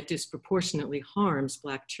 and one that disproportionately harms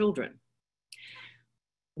Black children.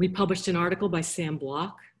 We published an article by Sam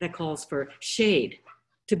Block that calls for SHADE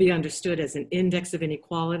to be understood as an index of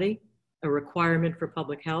inequality, a requirement for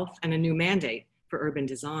public health, and a new mandate for urban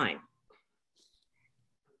design.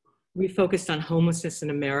 We focused on homelessness in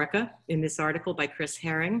America in this article by Chris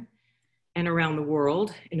Herring, and around the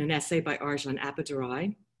world in an essay by Arjan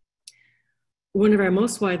Appadurai. One of our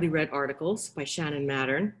most widely read articles by Shannon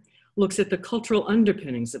Mattern looks at the cultural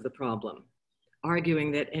underpinnings of the problem,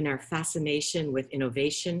 arguing that in our fascination with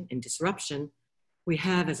innovation and disruption, we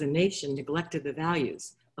have as a nation neglected the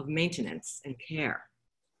values of maintenance and care.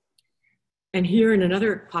 And here in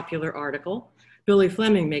another popular article, Billy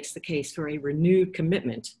Fleming makes the case for a renewed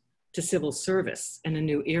commitment to civil service and a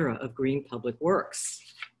new era of green public works.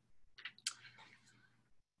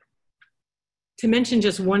 To mention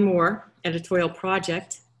just one more editorial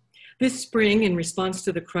project, this spring, in response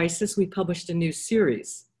to the crisis, we published a new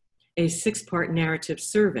series, a 6-part narrative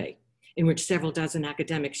survey in which several dozen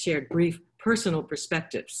academics shared brief personal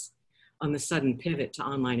perspectives on the sudden pivot to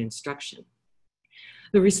online instruction.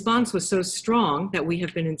 The response was so strong that we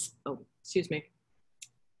have been,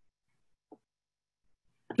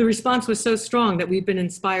 The response was so strong that we've been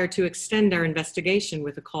inspired to extend our investigation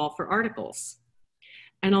with a call for articles.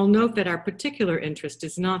 And I'll note that our particular interest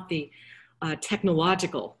is not the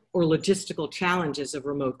technological or logistical challenges of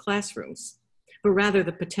remote classrooms, but rather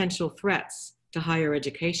the potential threats to higher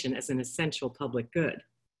education as an essential public good.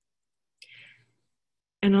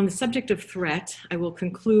 And on the subject of threat, I will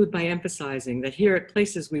conclude by emphasizing that here at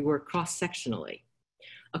Places we work cross-sectionally,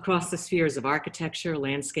 across the spheres of architecture,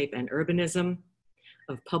 landscape, and urbanism,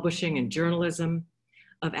 of publishing and journalism,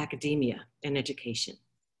 of academia and education.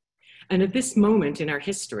 And at this moment in our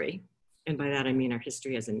history, and by that I mean our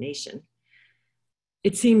history as a nation,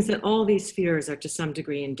 it seems that all these spheres are to some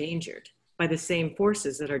degree endangered by the same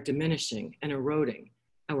forces that are diminishing and eroding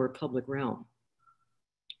our public realm.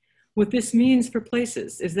 What this means for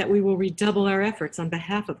Places is that we will redouble our efforts on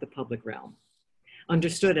behalf of the public realm,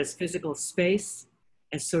 understood as physical space,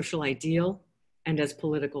 as social ideal, and as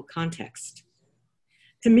political context.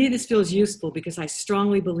 To me, this feels useful because I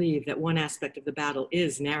strongly believe that one aspect of the battle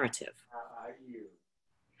is narrative.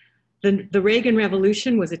 The Reagan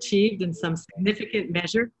Revolution was achieved in some significant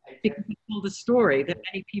measure because it told a story that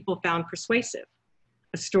many people found persuasive,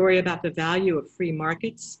 a story about the value of free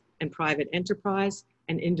markets and private enterprise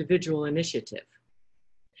and individual initiative.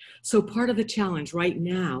 So part of the challenge right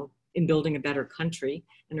now in building a better country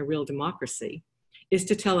and a real democracy is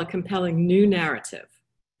to tell a compelling new narrative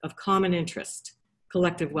of common interest,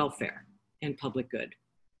 collective welfare, and public good.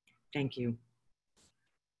 Thank you.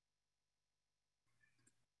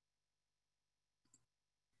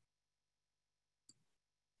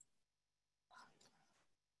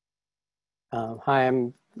 Hi,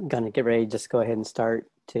 I'm going to get ready to just go ahead and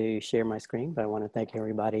start to share my screen, but I want to thank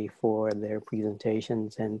everybody for their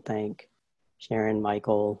presentations and thank Sharon,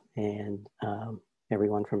 Michael, and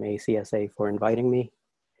everyone from ACSA for inviting me.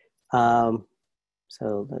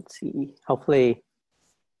 So let's see, hopefully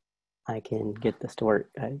I can get this to work.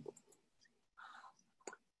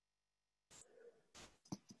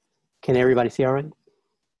 Can everybody see all right?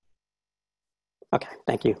 Okay,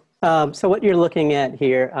 thank you. So what you're looking at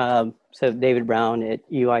here, so David Brown at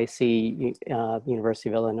UIC, University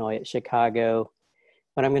of Illinois at Chicago.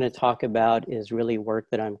 What I'm going to talk about is really work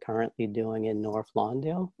that I'm currently doing in North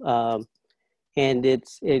Lawndale. And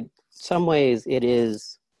in some ways it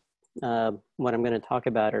is, what I'm going to talk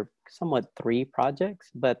about are somewhat three projects,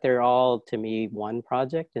 but they're all to me one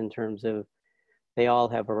project in terms of they all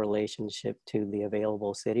have a relationship to the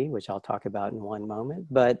available city, which I'll talk about in one moment.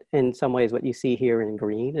 But in some ways, what you see here in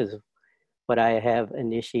green is what I have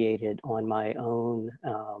initiated on my own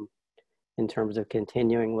in terms of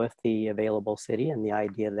continuing with the available city and the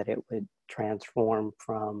idea that it would transform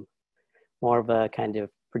from more of a kind of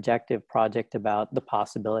projective project about the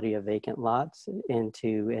possibility of vacant lots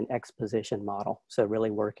into an exposition model. So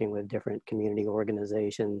really working with different community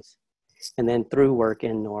organizations. And then through work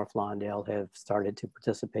in North Lawndale have started to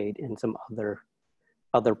participate in some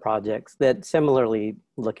other projects that similarly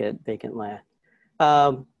look at vacant land.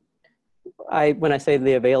 When I say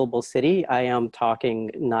the available city, I am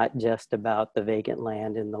talking not just about the vacant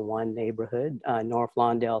land in the one neighborhood. North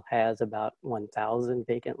Lawndale has about 1,000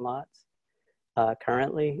 vacant lots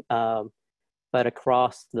currently, but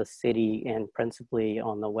across the city and principally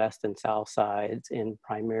on the west and south sides in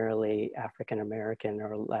primarily African-American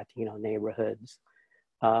or Latino neighborhoods.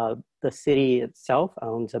 The city itself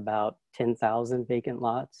owns about 10,000 vacant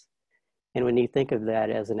lots. And when you think of that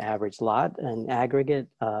as an average lot, an aggregate,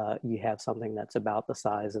 you have something that's about the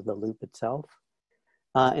size of the loop itself.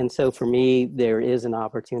 And so for me, there is an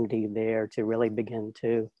opportunity there to really begin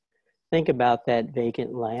to think about that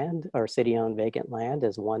vacant land or city-owned vacant land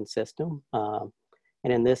as one system. And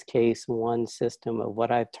in this case, one system of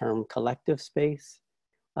what I've termed collective space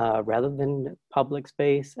rather than public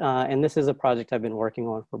space. And this is a project I've been working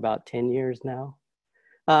on for about 10 years now.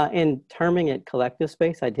 In terming it collective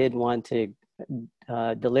space, I did want to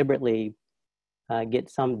deliberately get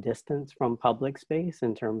some distance from public space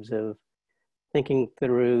in terms of thinking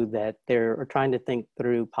through that or trying to think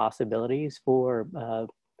through possibilities for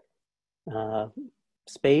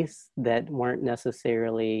space that weren't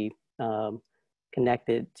necessarily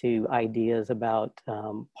connected to ideas about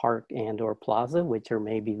park and or plaza, which are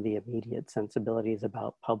maybe the immediate sensibilities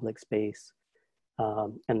about public space,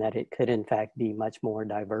 and that it could in fact be much more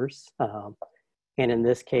diverse. And in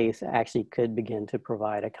this case, actually could begin to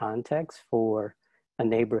provide a context for a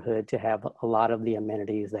neighborhood to have a lot of the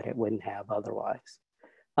amenities that it wouldn't have otherwise.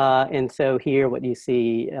 And so here what you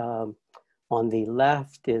see on the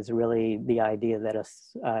left is really the idea that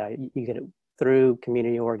you could, through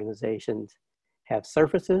community organizations, have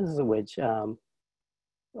surfaces which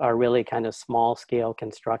are really kind of small scale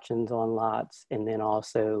constructions on lots, and then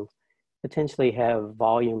also potentially have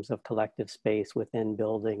volumes of collective space within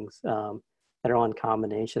buildings that are on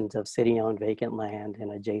combinations of city-owned vacant land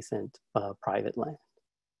and adjacent private land.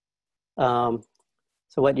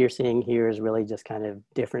 So what you're seeing here is really just kind of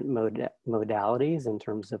different modalities in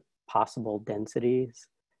terms of possible densities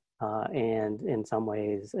and in some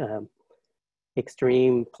ways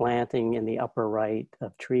extreme planting in the upper right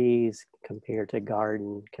of trees compared to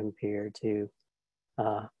garden, compared to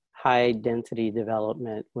high density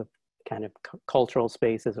development with kind of cultural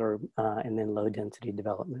spaces or and then low density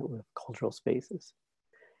development with cultural spaces.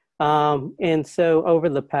 And so over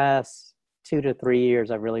the past 2 to 3 years,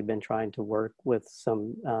 I've really been trying to work with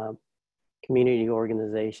some community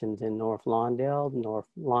organizations in North Lawndale. North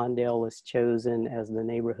Lawndale was chosen as the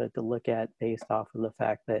neighborhood to look at based off of the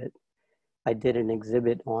fact that I did an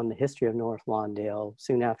exhibit on the history of North Lawndale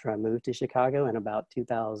soon after I moved to Chicago in about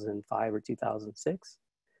 2005 or 2006.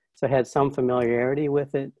 So I had some familiarity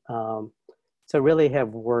with it. So really have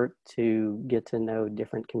worked to get to know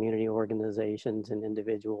different community organizations and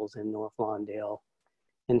individuals in North Lawndale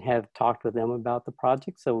and have talked with them about the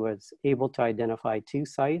project. So I was able to identify 2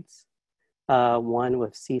 sites. One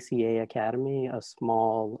with CCA Academy, a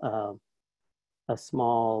small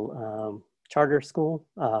charter school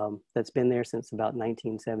that's been there since about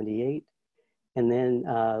 1978. And then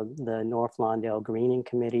the North Lawndale Greening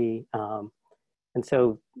Committee, and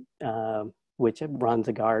so, which runs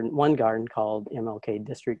one garden called MLK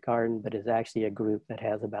District Garden, but is actually a group that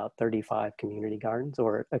has about 35 community gardens,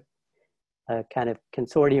 or a kind of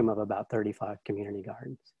consortium of about 35 community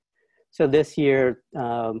gardens. So this year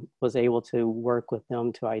was able to work with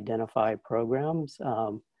them to identify programs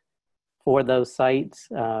for those sites.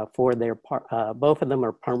 For their both of them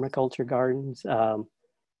are permaculture gardens,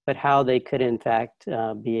 but how they could in fact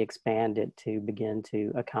be expanded to begin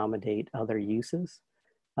to accommodate other uses,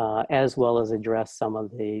 as well as address some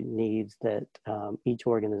of the needs that each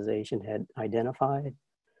organization had identified.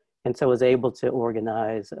 And so was able to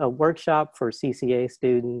organize a workshop for CCA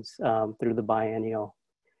students through the biennial,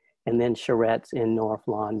 and then charrettes in North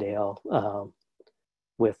Lawndale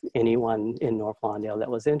with anyone in North Lawndale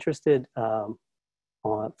that was interested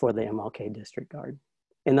for the MLK District Garden.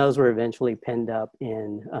 And those were eventually pinned up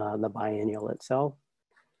in the biennial itself.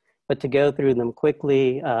 But to go through them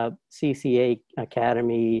quickly, CCA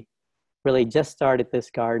Academy really just started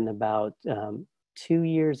this garden about 2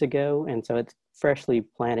 years ago. And so it's freshly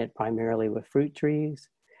planted primarily with fruit trees.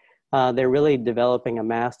 They're really developing a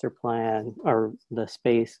master plan, or the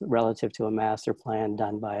space relative to a master plan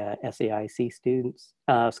done by a SAIC students,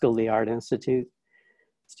 School of the Art Institute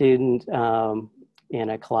student in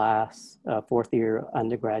a class, fourth year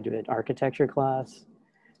undergraduate architecture class.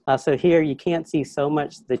 So here you can't see so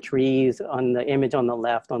much the trees. On the image on the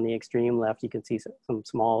left, on the extreme left, you can see some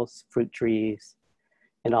small fruit trees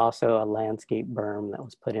and also a landscape berm that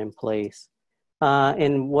was put in place.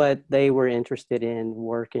 And what they were interested in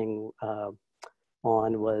working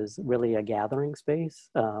on was really a gathering space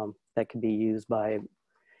that could be used by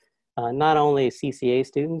not only CCA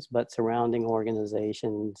students, but surrounding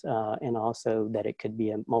organizations, and also that it could be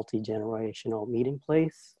a multi-generational meeting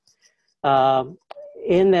place.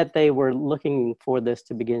 In that they were looking for this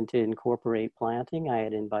to begin to incorporate planting, I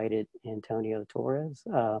had invited Antonio Torres,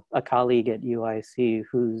 a colleague at UIC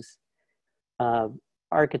whose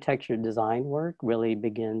architecture design work really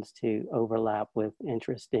begins to overlap with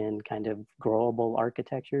interest in kind of growable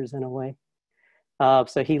architectures in a way.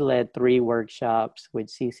 So he led 3 workshops which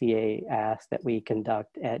CCA asked that we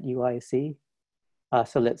conduct at UIC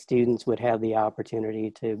so that students would have the opportunity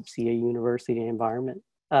to see a university environment.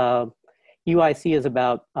 UIC is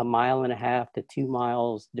about 1.5 miles to 2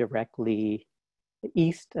 miles directly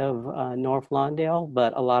east of North Lawndale,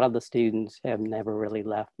 but a lot of the students have never really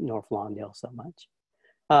left North Lawndale so much.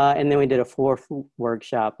 And then we did a 4th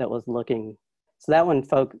workshop that was looking, so that one,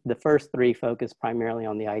 the first 3 focused primarily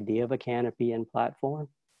on the idea of a canopy and platform.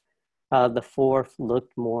 The 4th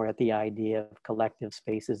looked more at the idea of collective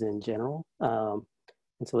spaces in general.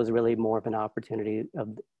 And so it was really more of an opportunity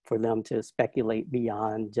for them to speculate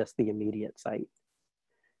beyond just the immediate site.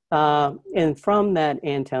 And from that,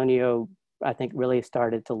 Antonio, I think, really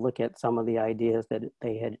started to look at some of the ideas that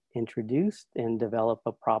they had introduced and develop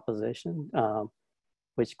a proposition,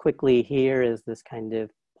 which quickly here is this kind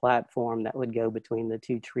of platform that would go between the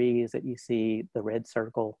 2 trees that you see, the red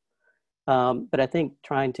circle. But I think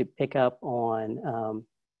trying to pick up on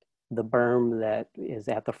the berm that is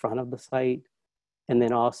at the front of the site, and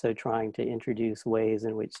then also trying to introduce ways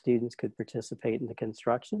in which students could participate in the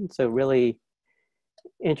construction. So really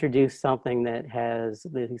introduce something that has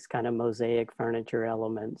these kind of mosaic furniture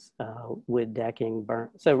elements, wood decking,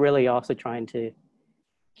 so really also trying to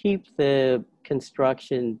keep the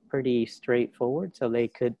construction pretty straightforward so they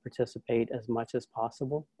could participate as much as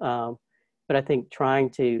possible. But I think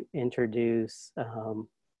trying to introduce,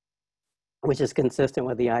 which is consistent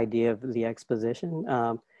with the idea of the exposition,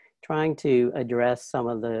 trying to address some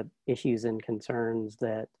of the issues and concerns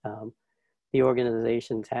that the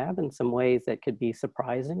organizations have in some ways that could be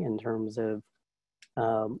surprising in terms of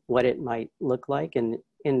what it might look like. And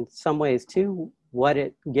in some ways too,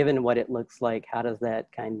 given what it looks like, how does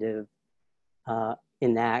that kind of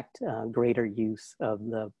enact greater use of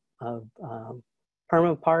the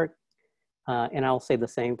permanent park? And I'll say the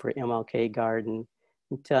same for MLK Garden,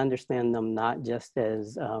 to understand them not just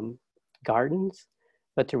as gardens,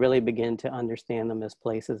 but to really begin to understand them as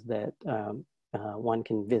places that one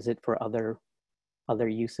can visit for other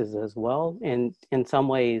uses as well. And in some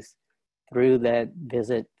ways, through that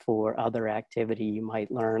visit for other activity, you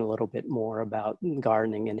might learn a little bit more about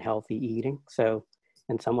gardening and healthy eating. So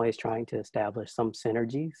in some ways, trying to establish some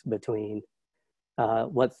synergies between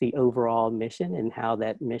what's the overall mission and how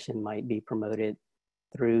that mission might be promoted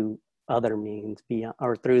through other means beyond,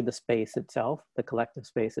 or through the space itself, the collective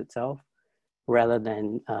space itself, rather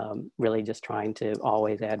than really just trying to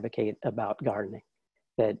always advocate about gardening.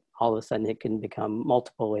 That all of a sudden it can become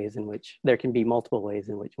multiple ways in which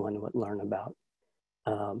one would learn about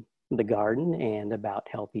the garden and about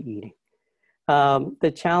healthy eating.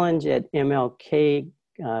 The challenge at MLK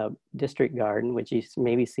District Garden, which you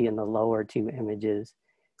maybe see in the lower 2 images,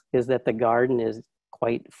 is that the garden is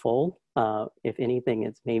quite full. If anything,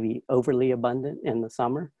 it's maybe overly abundant in the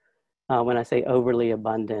summer. When I say overly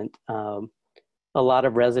abundant, a lot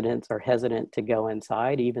of residents are hesitant to go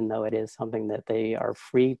inside, even though it is something that they are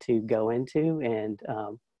free to go into and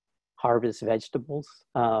harvest vegetables.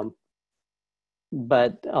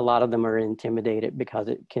 But a lot of them are intimidated because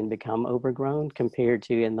it can become overgrown. Compared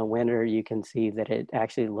to in the winter, you can see that it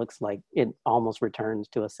actually looks like it almost returns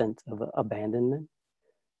to a sense of abandonment.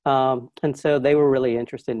 And so they were really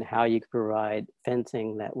interested in how you could provide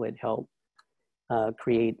fencing that would help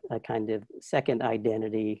create a kind of second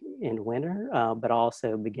identity in winter, but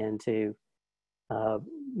also begin to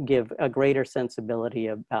give a greater sensibility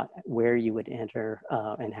about where you would enter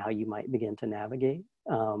and how you might begin to navigate.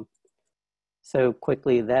 So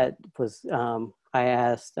quickly, that was, I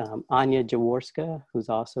asked Anya Jaworska, who's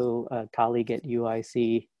also a colleague at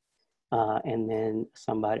UIC, and then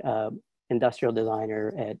somebody, industrial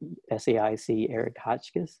designer at SAIC, Eric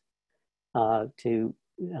Hotchkiss, to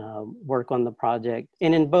work on the project.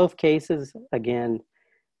 And in both cases, again,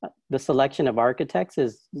 the selection of architects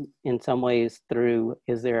is in some ways through,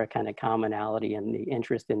 is there a kind of commonality in the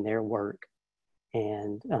interest in their work?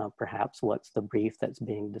 And perhaps what's the brief that's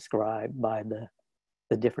being described by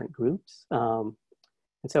the different groups. And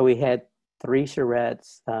so we had 3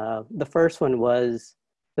 charrettes. The first one was,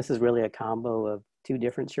 this is really a combo of 2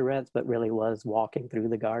 different charrettes, but really was walking through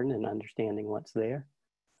the garden and understanding what's there.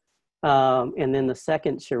 And then the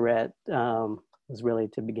second charrette was really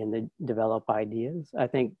to begin to develop ideas. I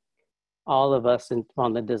think all of us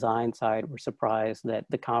on the design side were surprised that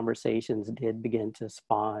the conversations did begin to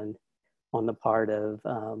spawn on the part of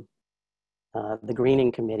the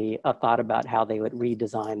greening committee, a thought about how they would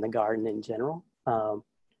redesign the garden in general.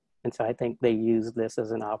 And so I think they used this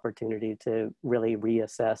as an opportunity to really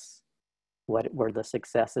reassess what were the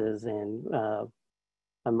successes and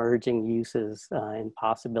emerging uses and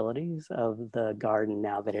possibilities of the garden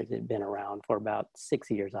now that it had been around for about 6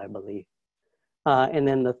 years, I believe. And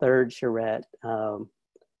then the third charrette,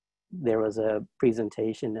 there was a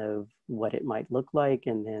presentation of what it might look like,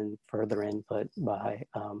 and then further input by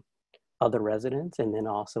other residents, and then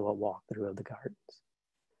also a walkthrough of the gardens.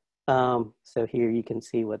 So here you can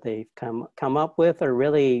see what they've come up with are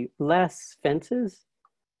really less fences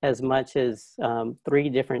as much as 3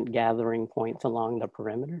 different gathering points along the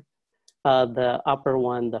perimeter. The upper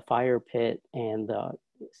one, the fire pit, and the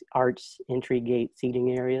arch entry gate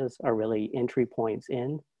seating areas are really entry points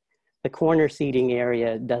in. The corner seating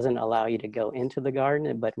area doesn't allow you to go into the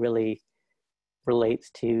garden, but really relates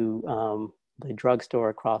to the drugstore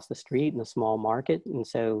across the street and the small market. And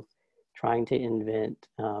so trying to invent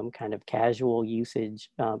kind of casual usage.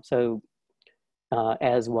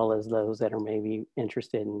 As well as those that are maybe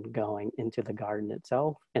interested in going into the garden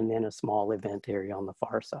itself, and then a small event area on the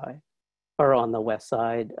far side, or on the west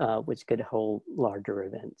side, which could hold larger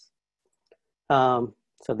events.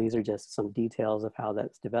 So these are just some details of how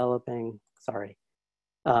that's developing, sorry.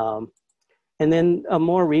 And then a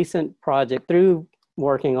more recent project, through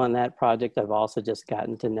working on that project, I've also just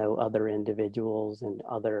gotten to know other individuals and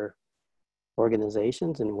other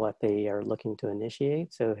organizations and what they are looking to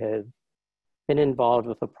initiate. So have been involved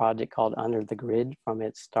with a project called Under the Grid from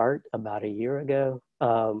its start about a year ago.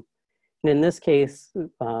 And in this case,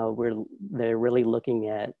 they're really looking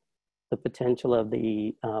at the potential of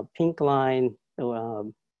the pink line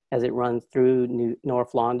as it runs through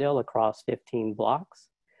North Lawndale across 15 blocks,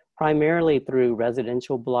 primarily through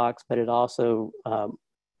residential blocks, but it also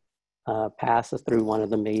passes through one of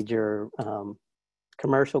the major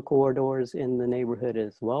commercial corridors in the neighborhood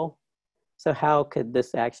as well. So how could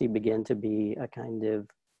this actually begin to be a kind of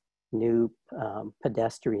new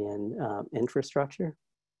pedestrian infrastructure?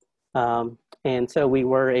 And so we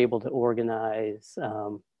were able to organize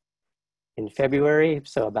in February,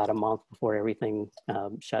 so about a month before everything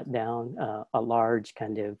shut down, a large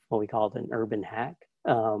kind of what we called an urban hack,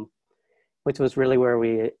 which was really where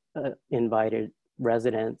we invited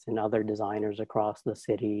residents and other designers across the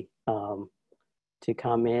city to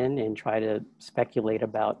come in and try to speculate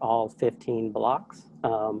about all 15 blocks.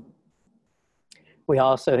 We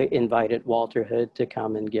also invited Walter Hood to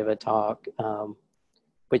come and give a talk,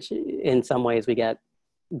 which in some ways we got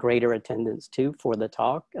greater attendance too for the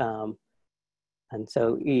talk. And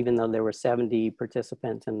so even though there were 70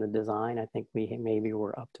 participants in the design, I think we maybe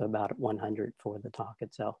were up to about 100 for the talk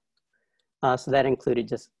itself. So that included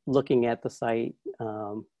just looking at the site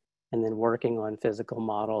and then working on physical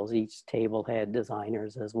models. Each table had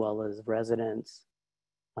designers as well as residents.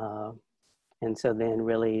 And so then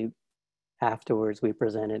really afterwards, we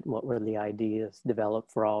presented what were the ideas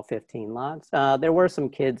developed for all 15 lots. There were some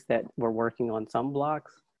kids that were working on some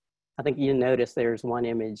blocks. I think you notice there's one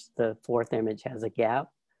image, the fourth image has a gap.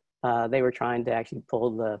 They were trying to actually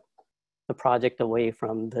pull the the project away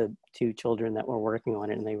from the two children that were working on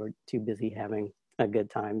it, and they were too busy having a good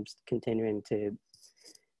time continuing to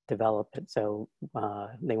develop it. So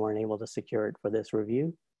they weren't able to secure it for this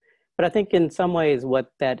review. But I think in some ways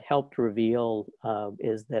what that helped reveal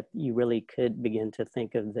is that you really could begin to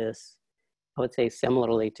think of this, I would say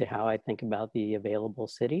similarly to how I think about the available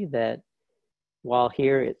city, that while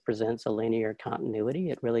here it presents a linear continuity,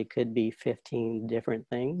 it really could be 15 different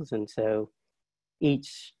things. And so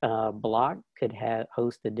each block could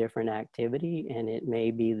host a different activity, and it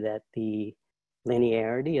may be that the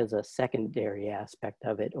linearity is a secondary aspect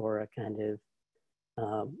of it, or a kind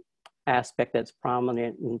of aspect that's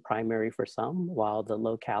prominent and primary for some, while the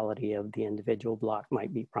locality of the individual block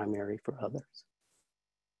might be primary for others.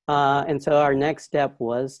 And so our next step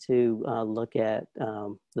was to look at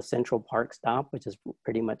the Central Park stop, which is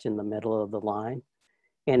pretty much in the middle of the line,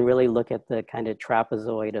 and really look at the kind of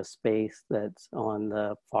trapezoid of space that's on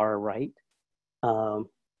the far right.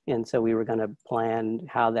 And so we were going to plan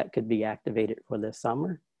how that could be activated for this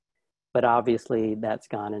summer, but obviously that's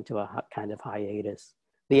gone into a kind of hiatus.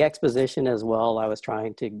 The exposition as well, I was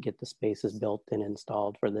trying to get the spaces built and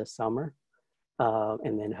installed for this summer,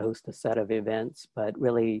 and then host a set of events, but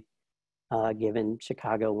really given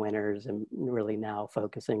Chicago winters and really now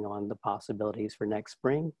focusing on the possibilities for next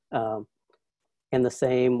spring. And the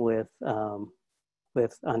same with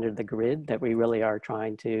Under the Grid, that we really are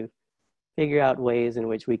trying to figure out ways in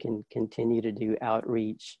which we can continue to do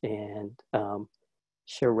outreach and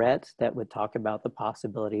charrettes that would talk about the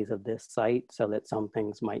possibilities of this site, so that some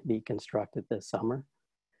things might be constructed this summer.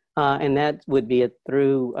 And that would be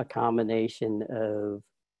through a combination of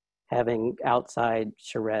having outside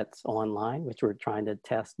charrettes online, which we're trying to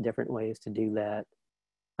test different ways to do that.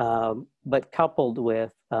 But coupled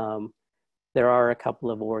with, there are a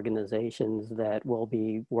couple of organizations that will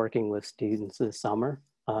be working with students this summer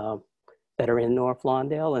that are in North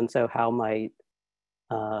Lawndale. And so how might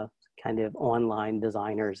kind of online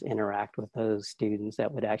designers interact with those students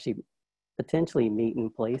that would actually potentially meet in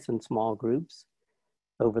place in small groups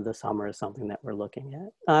over the summer is something that we're looking at.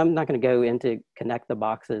 I'm not going to go into connect the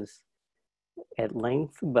boxes at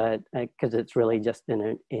length, but because it's really just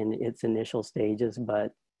in its initial stages,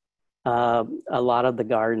 but a lot of the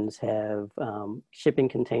gardens have shipping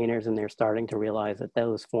containers, and they're starting to realize that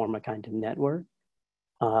those form a kind of network.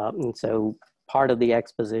 And so part of the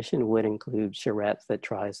exposition would include charrettes that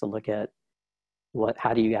tries to look at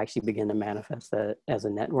how do you actually begin to manifest that as a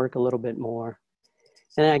network a little bit more.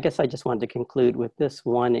 And I guess I just wanted to conclude with this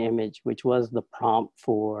one image, which was the prompt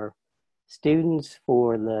for students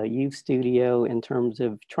for the youth studio in terms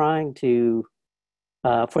of trying to,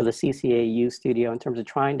 for the CCA youth studio, in terms of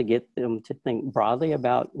trying to get them to think broadly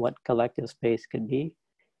about what collective space could be.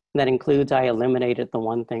 And that includes, I eliminated the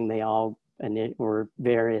one thing they all were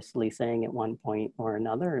variously saying at one point or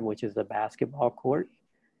another, which is the basketball court.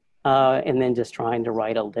 And then just trying to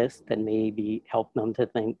write a list that maybe help them to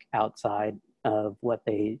think outside of what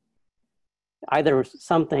they, either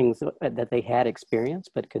some things that they had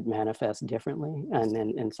experienced but could manifest differently, and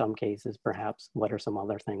then in some cases perhaps what are some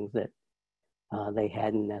other things that they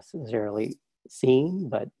hadn't necessarily seen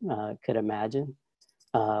but could imagine,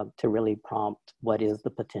 to really prompt what is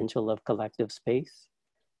the potential of collective space,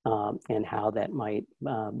 and how that might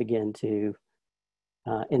begin to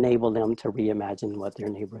enable them to reimagine what their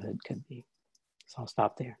neighborhood could be. So I'll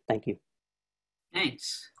stop there. Thank you.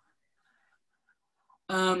 Thanks.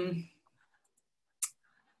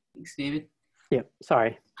 Thanks, David. Yeah,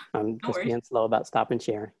 sorry. I'm just being slow about stopping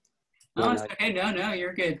sharing. Oh, it's okay. No,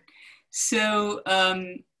 you're good. So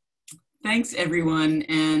thanks, everyone.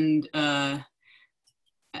 And,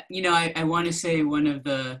 you know, I want to say one of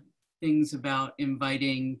the things about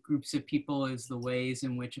inviting groups of people is the ways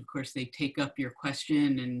in which, of course, they take up your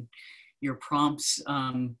question and your prompts,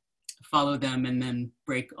 follow them, and then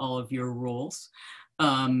break all of your rules,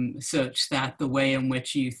 such that the way in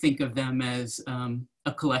which you think of them as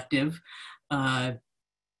a collective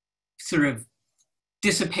sort of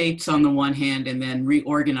dissipates on the one hand and then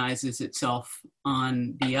reorganizes itself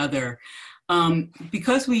on the other.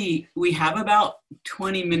 Because we have about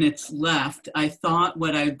 20 minutes left, I thought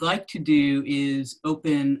what I'd like to do is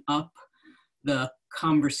open up the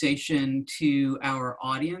conversation to our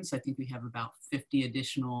audience. I think we have about 50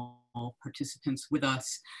 additional participants with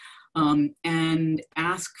us, and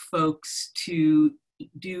ask folks to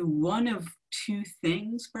do one of two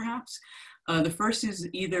things, perhaps. The first is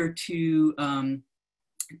either to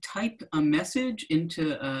type a message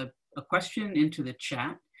into a question into the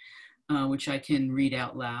chat, which I can read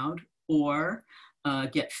out loud, or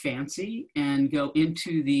get fancy and go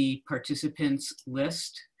into the participants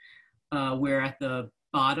list, where at the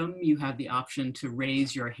bottom, you have the option to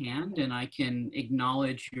raise your hand, and I can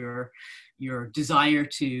acknowledge your desire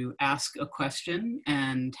to ask a question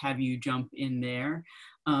and have you jump in there.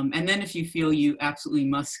 And then if you feel you absolutely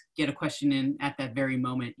must get a question in at that very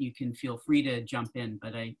moment, you can feel free to jump in,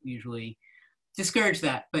 but I usually discourage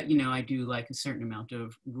that. But, you know, I do like a certain amount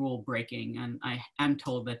of rule breaking, and I am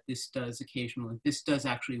told that this does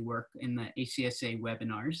actually work in the ACSA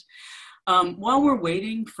webinars. While we're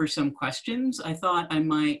waiting for some questions, I thought I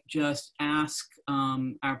might just ask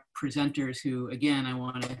our presenters, who, again, I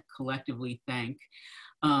want to collectively thank,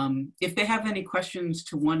 if they have any questions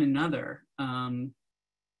to one another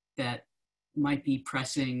that might be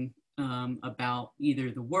pressing about either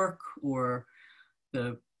the work or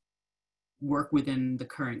the work within the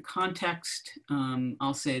current context.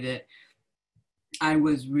 I'll say that I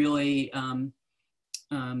was really, I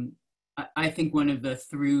think one of the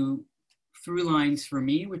through lines for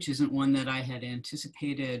me, which isn't one that I had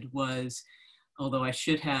anticipated, was, although I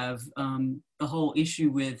should have, the whole issue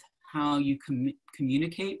with how you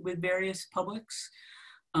communicate with various publics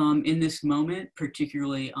in this moment,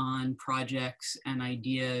 particularly on projects and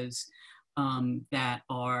ideas that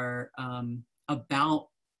are about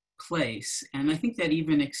place. And I think that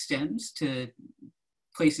even extends to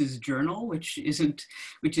Place's journal, which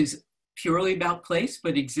is purely about place,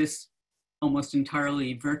 but exists almost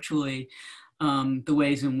entirely virtually, the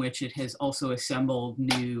ways in which it has also assembled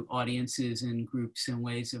new audiences and groups and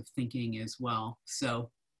ways of thinking as well.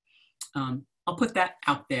 So I'll put that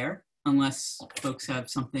out there, unless folks have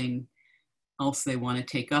something else they want to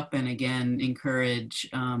take up, and again, encourage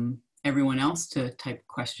everyone else to type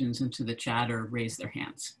questions into the chat or raise their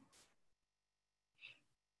hands.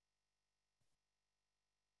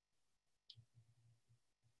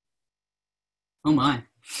 Oh my.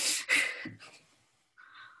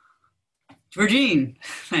 Georgeen,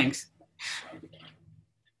 thanks.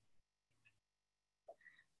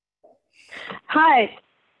 Hi,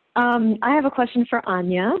 I have a question for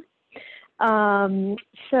Anya.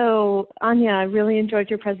 So Anya, I really enjoyed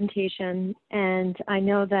your presentation, and I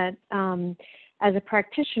know that as a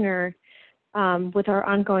practitioner with our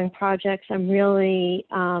ongoing projects, we're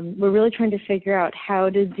really trying to figure out how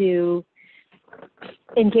to do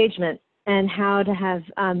engagement and how to have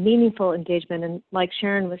meaningful engagement. And like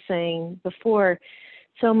Sharon was saying before,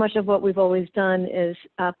 so much of what we've always done is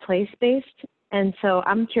place-based. And so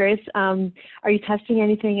I'm curious, are you testing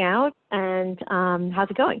anything out, and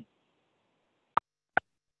how's it going?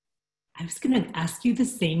 I was going to ask you the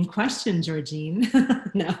same question,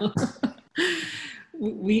 Georgeen. No,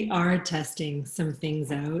 we are testing some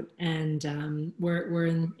things out, and we're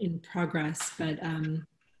in progress, but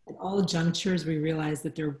at all junctures, we realize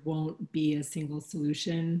that there won't be a single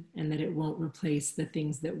solution, and that it won't replace the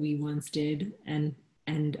things that we once did and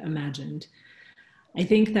imagined. I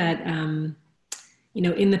think that, you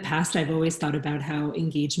know, in the past, I've always thought about how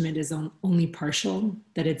engagement is only partial,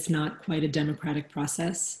 that it's not quite a democratic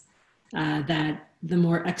process, that the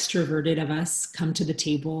more extroverted of us come to the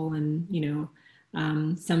table, and, you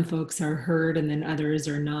know, some folks are heard and then others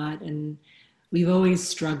are not. And we've always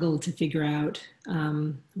struggled to figure out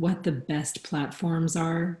what the best platforms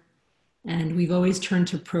are. And we've always turned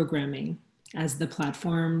to programming as the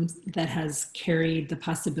platform that has carried the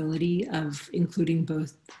possibility of including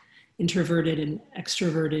both introverted and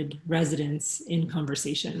extroverted residents in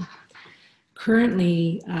conversation.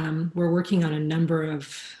 Currently, we're working on a number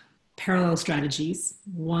of parallel strategies.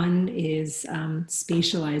 One is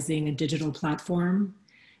spatializing a digital platform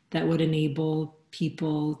that would enable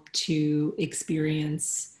people to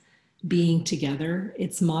experience being together.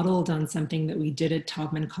 It's modeled on something that we did at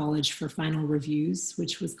Taubman College for final reviews,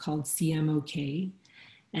 which was called CMOK.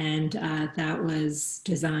 And that was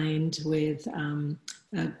designed with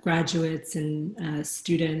graduates and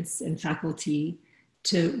students and faculty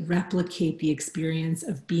to replicate the experience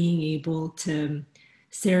of being able to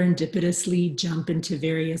serendipitously jump into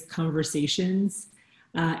various conversations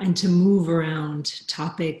and to move around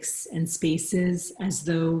topics and spaces as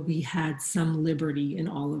though we had some liberty in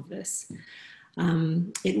all of this.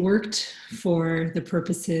 It worked for the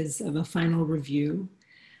purposes of a final review,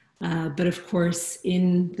 but of course,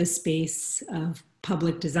 in the space of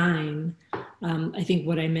public design, I think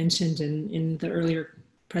what I mentioned in the earlier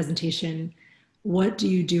presentation, what do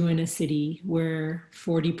you do in a city where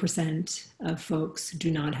 40% of folks do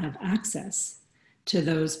not have access to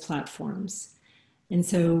those platforms? And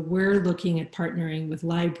so we're looking at partnering with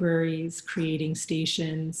libraries, creating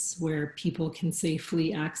stations where people can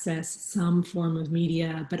safely access some form of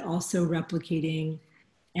media, but also replicating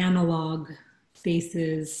analog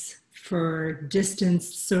spaces for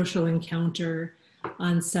distanced social encounter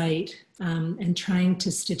on site, and trying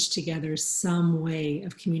to stitch together some way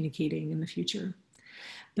of communicating in the future.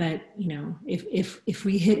 But, you know, if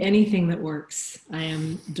we hit anything that works, I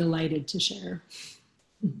am delighted to share.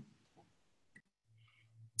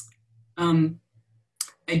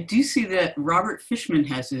 I do see that Robert Fishman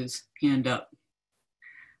has his hand up,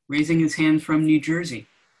 raising his hand from New Jersey.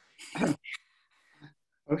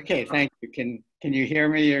 Okay, thank you. Can you hear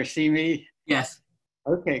me or see me? Yes.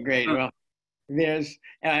 Okay, great. Well, there's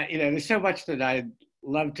there's so much that I'd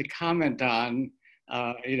love to comment on,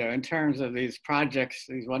 in terms of these projects,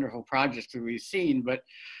 these wonderful projects that we've seen. But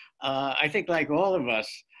I think, like all of us,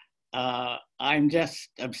 I'm just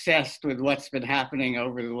obsessed with what's been happening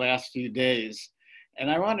over the last few days, and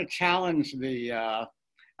I want to challenge the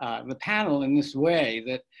panel in this way,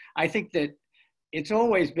 that I think that it's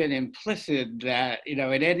always been implicit that, in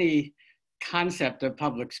any concept of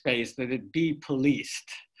public space, that it be policed.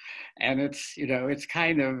 And it's, it's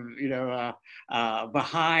kind of,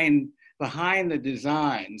 behind the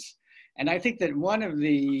designs. And I think that one of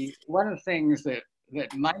the things that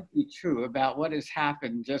might be true about what has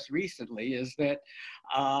happened just recently is that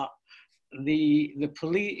the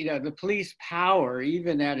police power,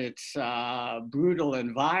 even at its brutal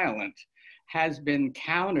and violent, has been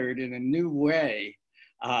countered in a new way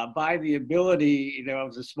by the ability,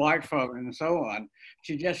 of the smartphone and so on,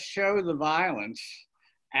 to just show the violence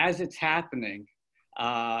as it's happening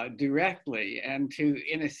directly, and to,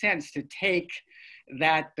 in a sense, to take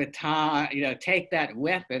that baton, take that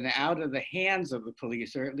weapon out of the hands of the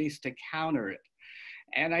police, or at least to counter it.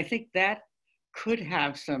 And I think that could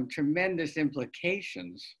have some tremendous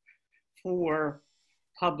implications for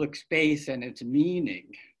public space and its meaning.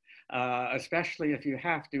 Especially if you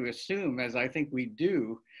have to assume, as I think we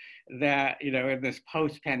do, that, in this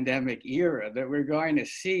post-pandemic era, that we're going to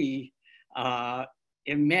see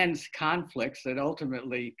immense conflicts that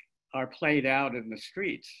ultimately are played out in the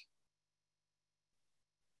streets.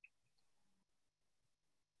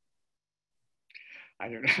 I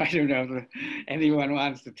don't know if anyone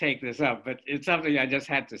wants to take this up, but it's something I just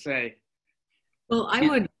had to say. Well, I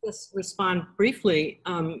would just respond briefly.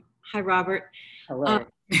 Hi, Robert. Hello.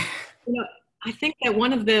 I think that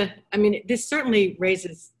this certainly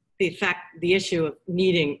raises the issue of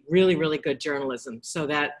needing really, really good journalism, so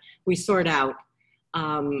that we sort out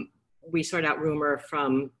rumor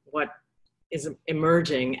from what is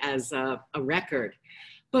emerging as a record.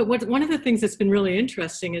 But one of the things that's been really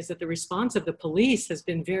interesting is that the response of the police has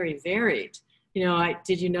been very varied.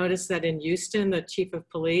 Did you notice that in Houston, the chief of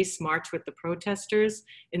police marched with the protesters?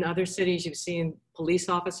 In other cities, you've seen police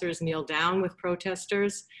officers kneel down with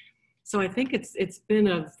protesters. So I think it's been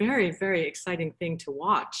a very, very exciting thing to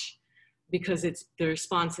watch, because the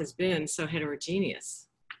response has been so heterogeneous.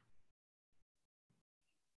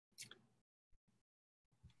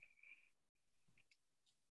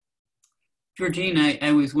 Georgene,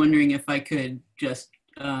 I was wondering if I could just,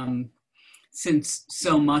 since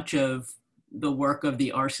so much of the work of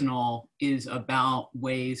the Arsenal is about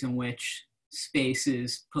ways in which space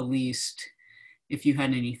is policed, if you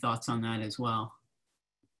had any thoughts on that as well.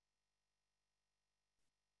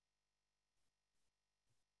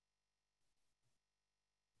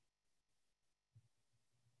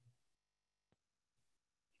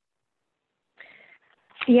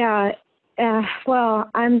 Yeah, well,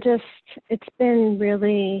 it's been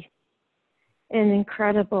really an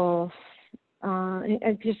incredible,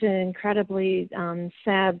 just an incredibly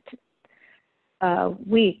sad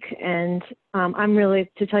week. And I'm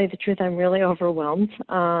really, to tell you the truth, I'm really overwhelmed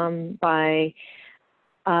by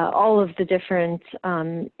all of the different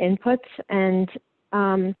inputs.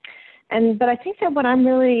 But I think that what I'm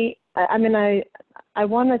really, I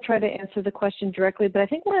want to try to answer the question directly, but I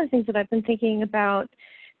think one of the things that I've been thinking about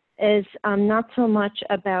is not so much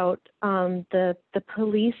about the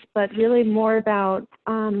police, but really more about,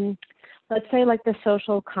 let's say, like the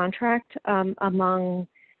social contract among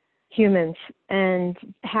humans, and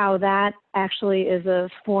how that actually is a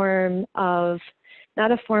form of,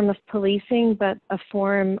 not a form of policing, but a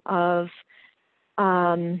form of,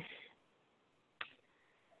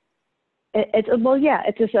 it's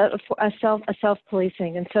just a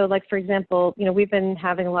self-policing. And so, like, for example, we've been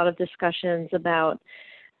having a lot of discussions about,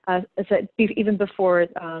 even before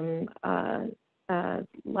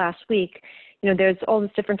last week, there's all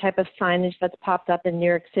this different type of signage that's popped up in New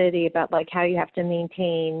York City about, like, how you have to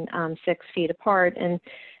maintain 6 feet apart.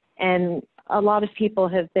 And a lot of people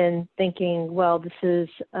have been thinking, well, this is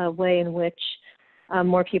a way in which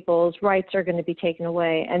more people's rights are going to be taken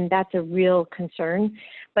away. And that's a real concern.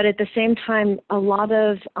 But at the same time, a lot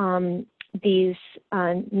of these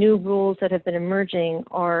new rules that have been emerging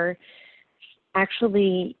are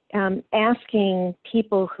actually asking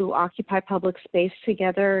people who occupy public space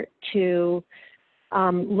together to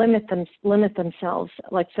limit themselves.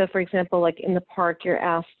 Like, so for example, like in the park, you're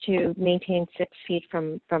asked to maintain 6 feet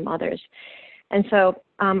from others. And so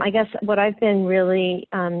I guess what I've been really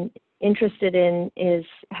interested in is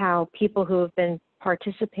how people who have been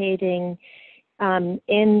participating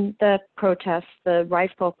in the protests, the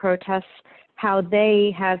rightful protests, how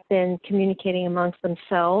they have been communicating amongst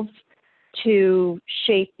themselves to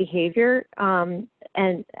shape behavior, and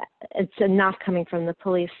it's not coming from the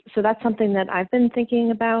police. So that's something that I've been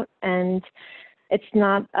thinking about, and it's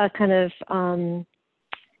not a kind of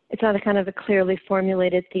a clearly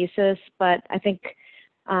formulated thesis, but I think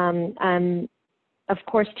I'm of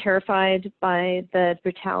course terrified by the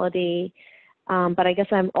brutality, but I guess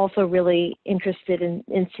I'm also really interested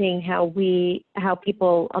in seeing how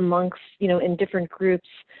people amongst, in different groups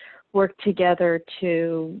work together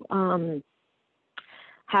to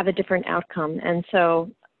have a different outcome. And so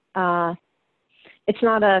it's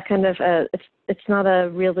not a kind of it's not a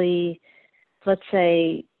really, let's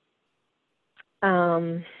say,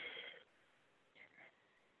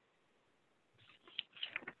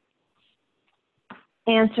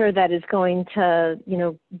 answer that is going to,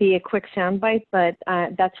 be a quick soundbite, but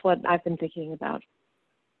that's what I've been thinking about.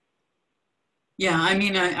 Yeah, I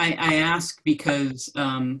mean, I ask because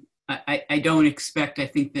I don't expect, I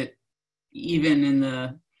think that even in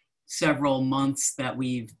the several months that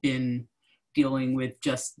we've been dealing with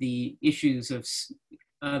just the issues of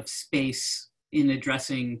space in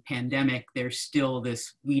addressing pandemic, there's still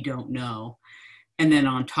this we don't know. And then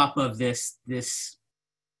on top of this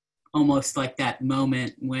almost like that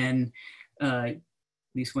moment when, at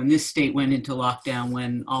least when this state went into lockdown,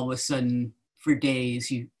 when all of a sudden for days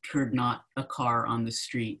you heard not a car on the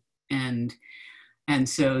street. And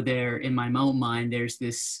so there, in my own mind, there's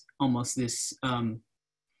this, almost this,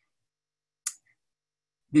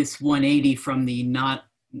 this 180 from the not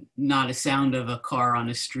a sound of a car on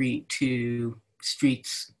a street to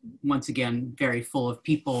streets, once again, very full of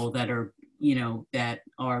people that are, that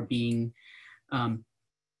are being,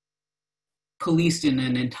 policed in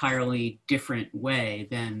an entirely different way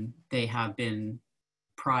than they have been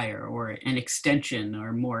prior, or an extension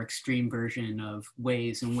or more extreme version of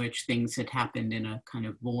ways in which things had happened in a kind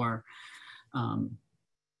of more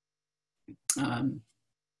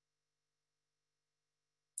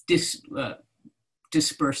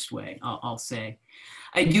dispersed way, I'll say.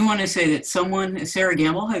 I do want to say that Sarah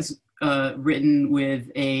Gamble has written with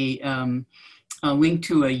a link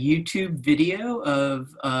to a YouTube video of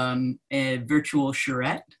a virtual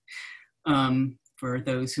charrette, for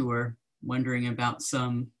those who are wondering about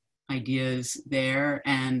some ideas there.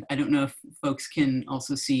 And I don't know if folks can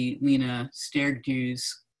also see Lena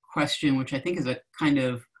Stergdu's question, which I think is a kind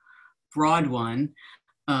of broad one.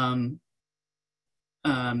 I'm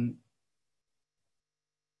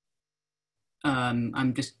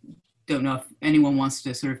just don't know if anyone wants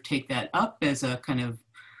to sort of take that up as a kind of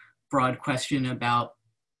broad question about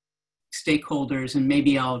stakeholders, and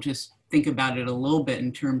maybe I'll just think about it a little bit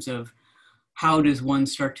in terms of how does one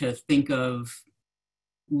start to think of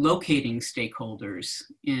locating stakeholders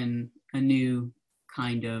in a new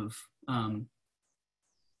kind of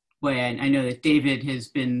way. I know that David has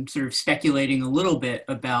been sort of speculating a little bit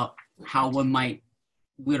about how one might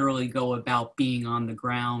literally go about being on the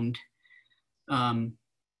ground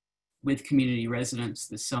with community residents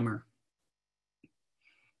this summer.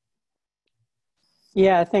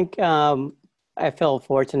 Yeah, I think I felt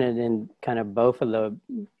fortunate in kind of both of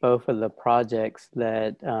the projects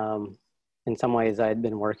that in some ways I'd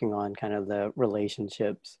been working on kind of the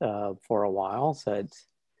relationships for a while. So it's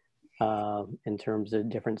in terms of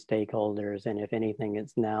different stakeholders, and if anything,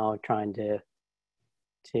 it's now trying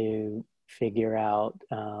to figure out,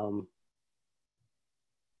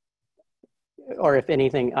 or if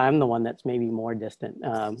anything, I'm the one that's maybe more distant.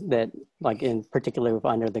 That, like in particular with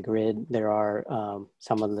Under the Grid, there are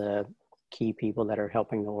some of the key people that are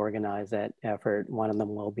helping to organize that effort. One of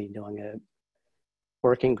them will be doing a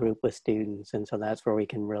working group with students, and so that's where we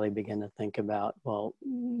can really begin to think about, well,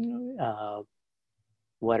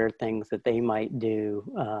 what are things that they might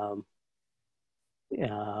do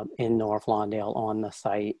in North Lawndale on the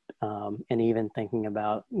site, and even thinking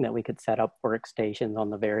about that we could set up workstations on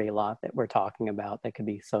the very lot that we're talking about that could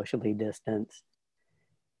be socially distanced,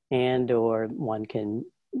 and or one can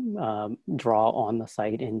draw on the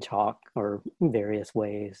site in chalk or various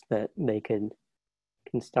ways that they can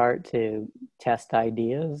start to test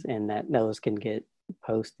ideas, and that those can get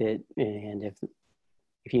posted. And if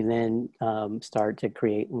you then start to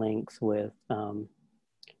create links with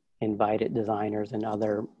invited designers and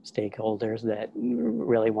other stakeholders that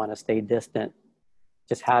really want to stay distant.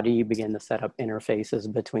 Just how do you begin to set up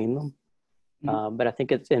interfaces between them? But I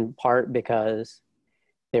think it's in part because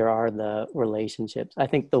there are the relationships. I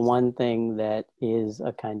think the one thing that is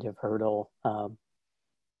a kind of hurdle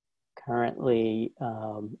currently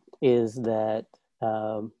is that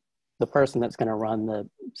the person that's going to run the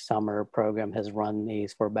summer program has run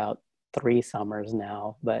these for about 3 summers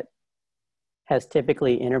now, but has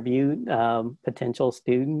typically interviewed potential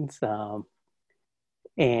students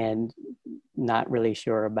and not really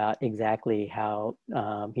sure about exactly how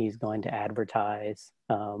he's going to advertise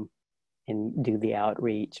and do the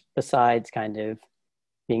outreach, besides kind of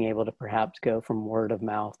being able to perhaps go from word of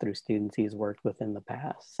mouth through students he's worked with in the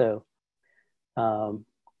past. So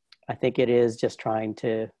I think it is just trying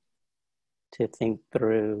to think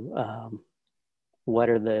through what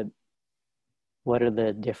are the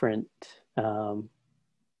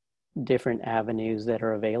different avenues that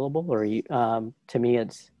are available, or to me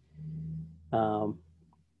it's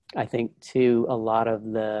I think too a lot of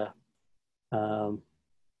the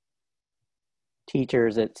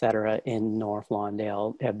teachers, et cetera, in North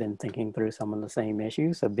Lawndale have been thinking through some of the same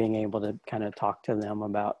issues. So being able to kind of talk to them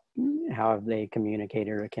about how have they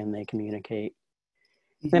communicated or can they communicate.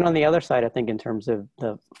 Then on the other side, I think in terms of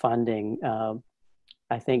the funding,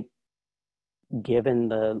 I think given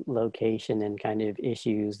the location and kind of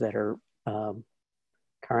issues that are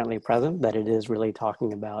currently present, that it is really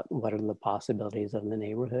talking about what are the possibilities of the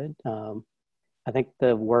neighborhood. I think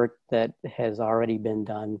the work that has already been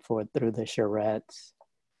done through the charrettes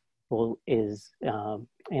is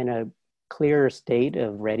in a clearer state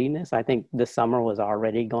of readiness. I think this summer was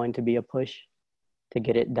already going to be a push to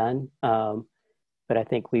get it done. But I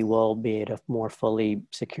think we will be able to more fully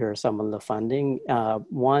secure some of the funding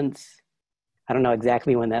once, I don't know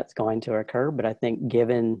exactly when that's going to occur, but I think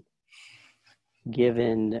given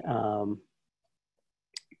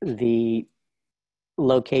the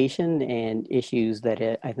location and issues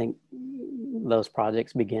that I think those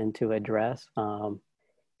projects begin to address, and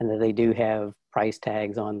that they do have price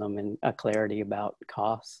tags on them and a clarity about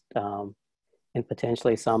cost, and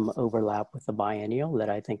potentially some overlap with the biennial, that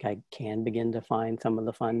I think I can begin to find some of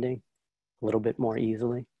the funding a little bit more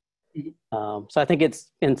easily. So I think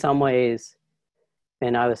it's in some ways,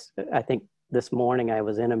 and I think this morning I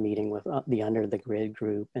was in a meeting with the Under the Grid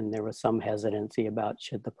group, and there was some hesitancy about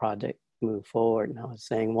should the project move forward. And I was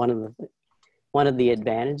saying one of the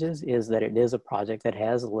advantages is that it is a project that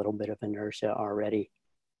has a little bit of inertia already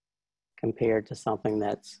compared to something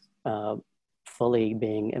that's fully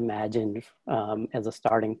being imagined as a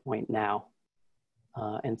starting point now.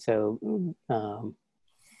 And so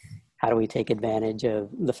how do we take advantage of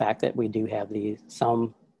the fact that we do have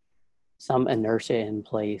some inertia in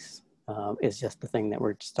place is just the thing that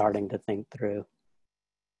we're starting to think through.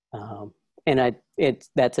 And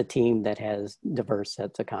that's a team that has diverse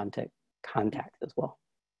sets of contact as well.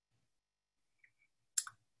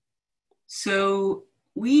 So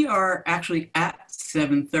we are actually at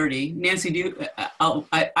 7:30. Nancy,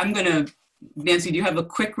 Nancy, do you have a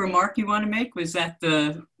quick remark you want to make? Was that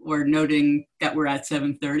or noting that we're at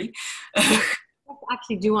 7:30? I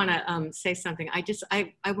actually do want to say something.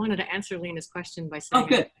 I wanted to answer Lena's question by saying, oh,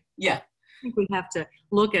 good. Yeah. I think we have to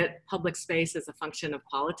look at public space as a function of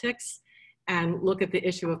politics and look at the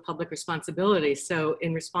issue of public responsibility. So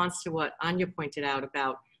in response to what Anya pointed out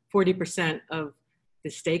about 40% of the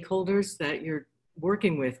stakeholders that you're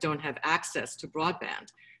working with don't have access to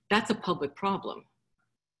broadband, that's a public problem.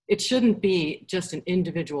 It shouldn't be just an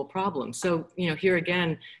individual problem. So, here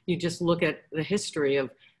again, you just look at the history of,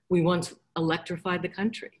 we once electrified the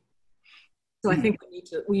country. So I think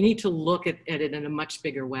we need to look at it in a much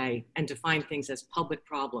bigger way and define things as public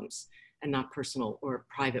problems and not personal or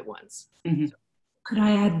private ones. Mm-hmm. Could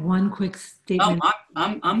I add one quick statement?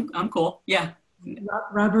 Oh, I'm cool. Yeah.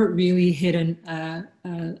 Robert really hit a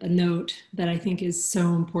note that I think is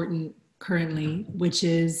so important currently, which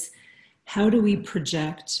is how do we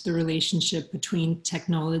project the relationship between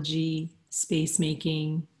technology, space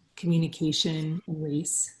making, communication, and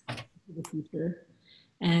race in the future?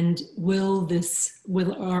 And will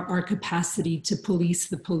our capacity to police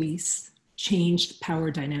the police change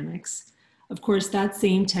power dynamics? Of course, that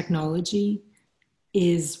same technology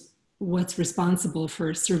is what's responsible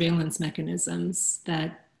for surveillance mechanisms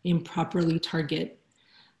that improperly target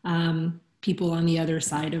people on the other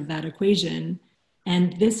side of that equation.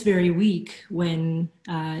 And this very week, when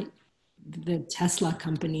the Tesla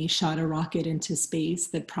company shot a rocket into space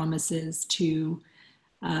that promises to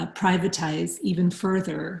privatize even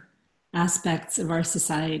further aspects of our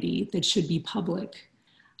society that should be public,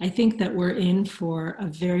 I think that we're in for a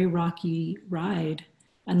very rocky ride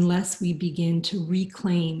unless we begin to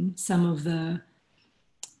reclaim some of the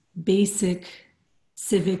basic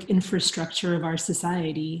civic infrastructure of our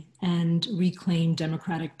society and reclaim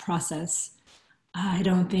democratic process. I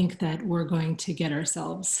don't think that we're going to get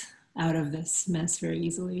ourselves out of this mess very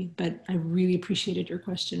easily, but I really appreciated your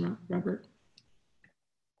question, Robert.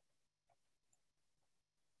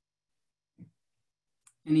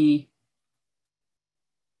 Any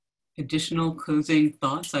additional closing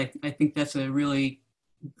thoughts? I think that's a really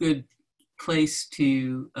good place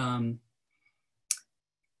to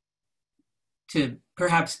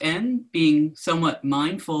perhaps end, being somewhat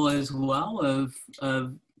mindful as well of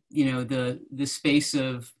you know, the space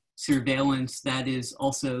of surveillance that is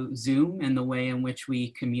also Zoom and the way in which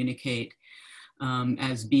we communicate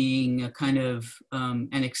as being a kind of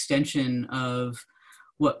an extension of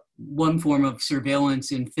what one form of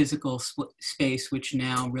surveillance in physical space, which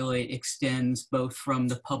now really extends both from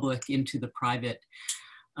the public into the private,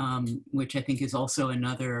 which I think is also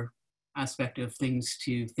another aspect of things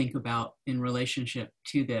to think about in relationship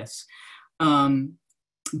to this.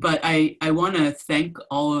 But I want to thank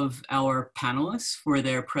all of our panelists for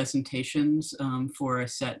their presentations, for a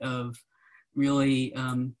set of really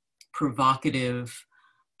provocative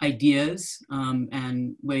ideas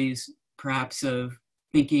and ways perhaps of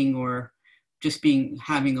thinking, or just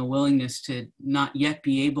having a willingness to not yet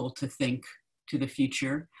be able to think to the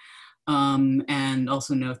future. And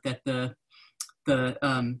also note that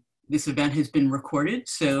this event has been recorded,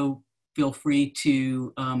 so feel free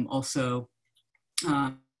to also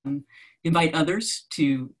invite others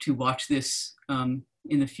to watch this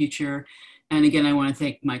in the future. And again, I want to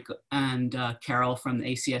thank Mike and Carol from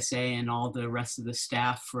the ACSA and all the rest of the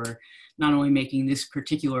staff for not only making this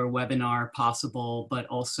particular webinar possible, but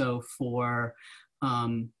also for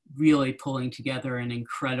really pulling together an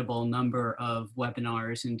incredible number of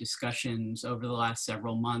webinars and discussions over the last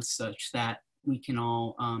several months, such that we can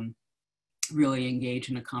all really engage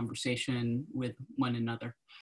in a conversation with one another.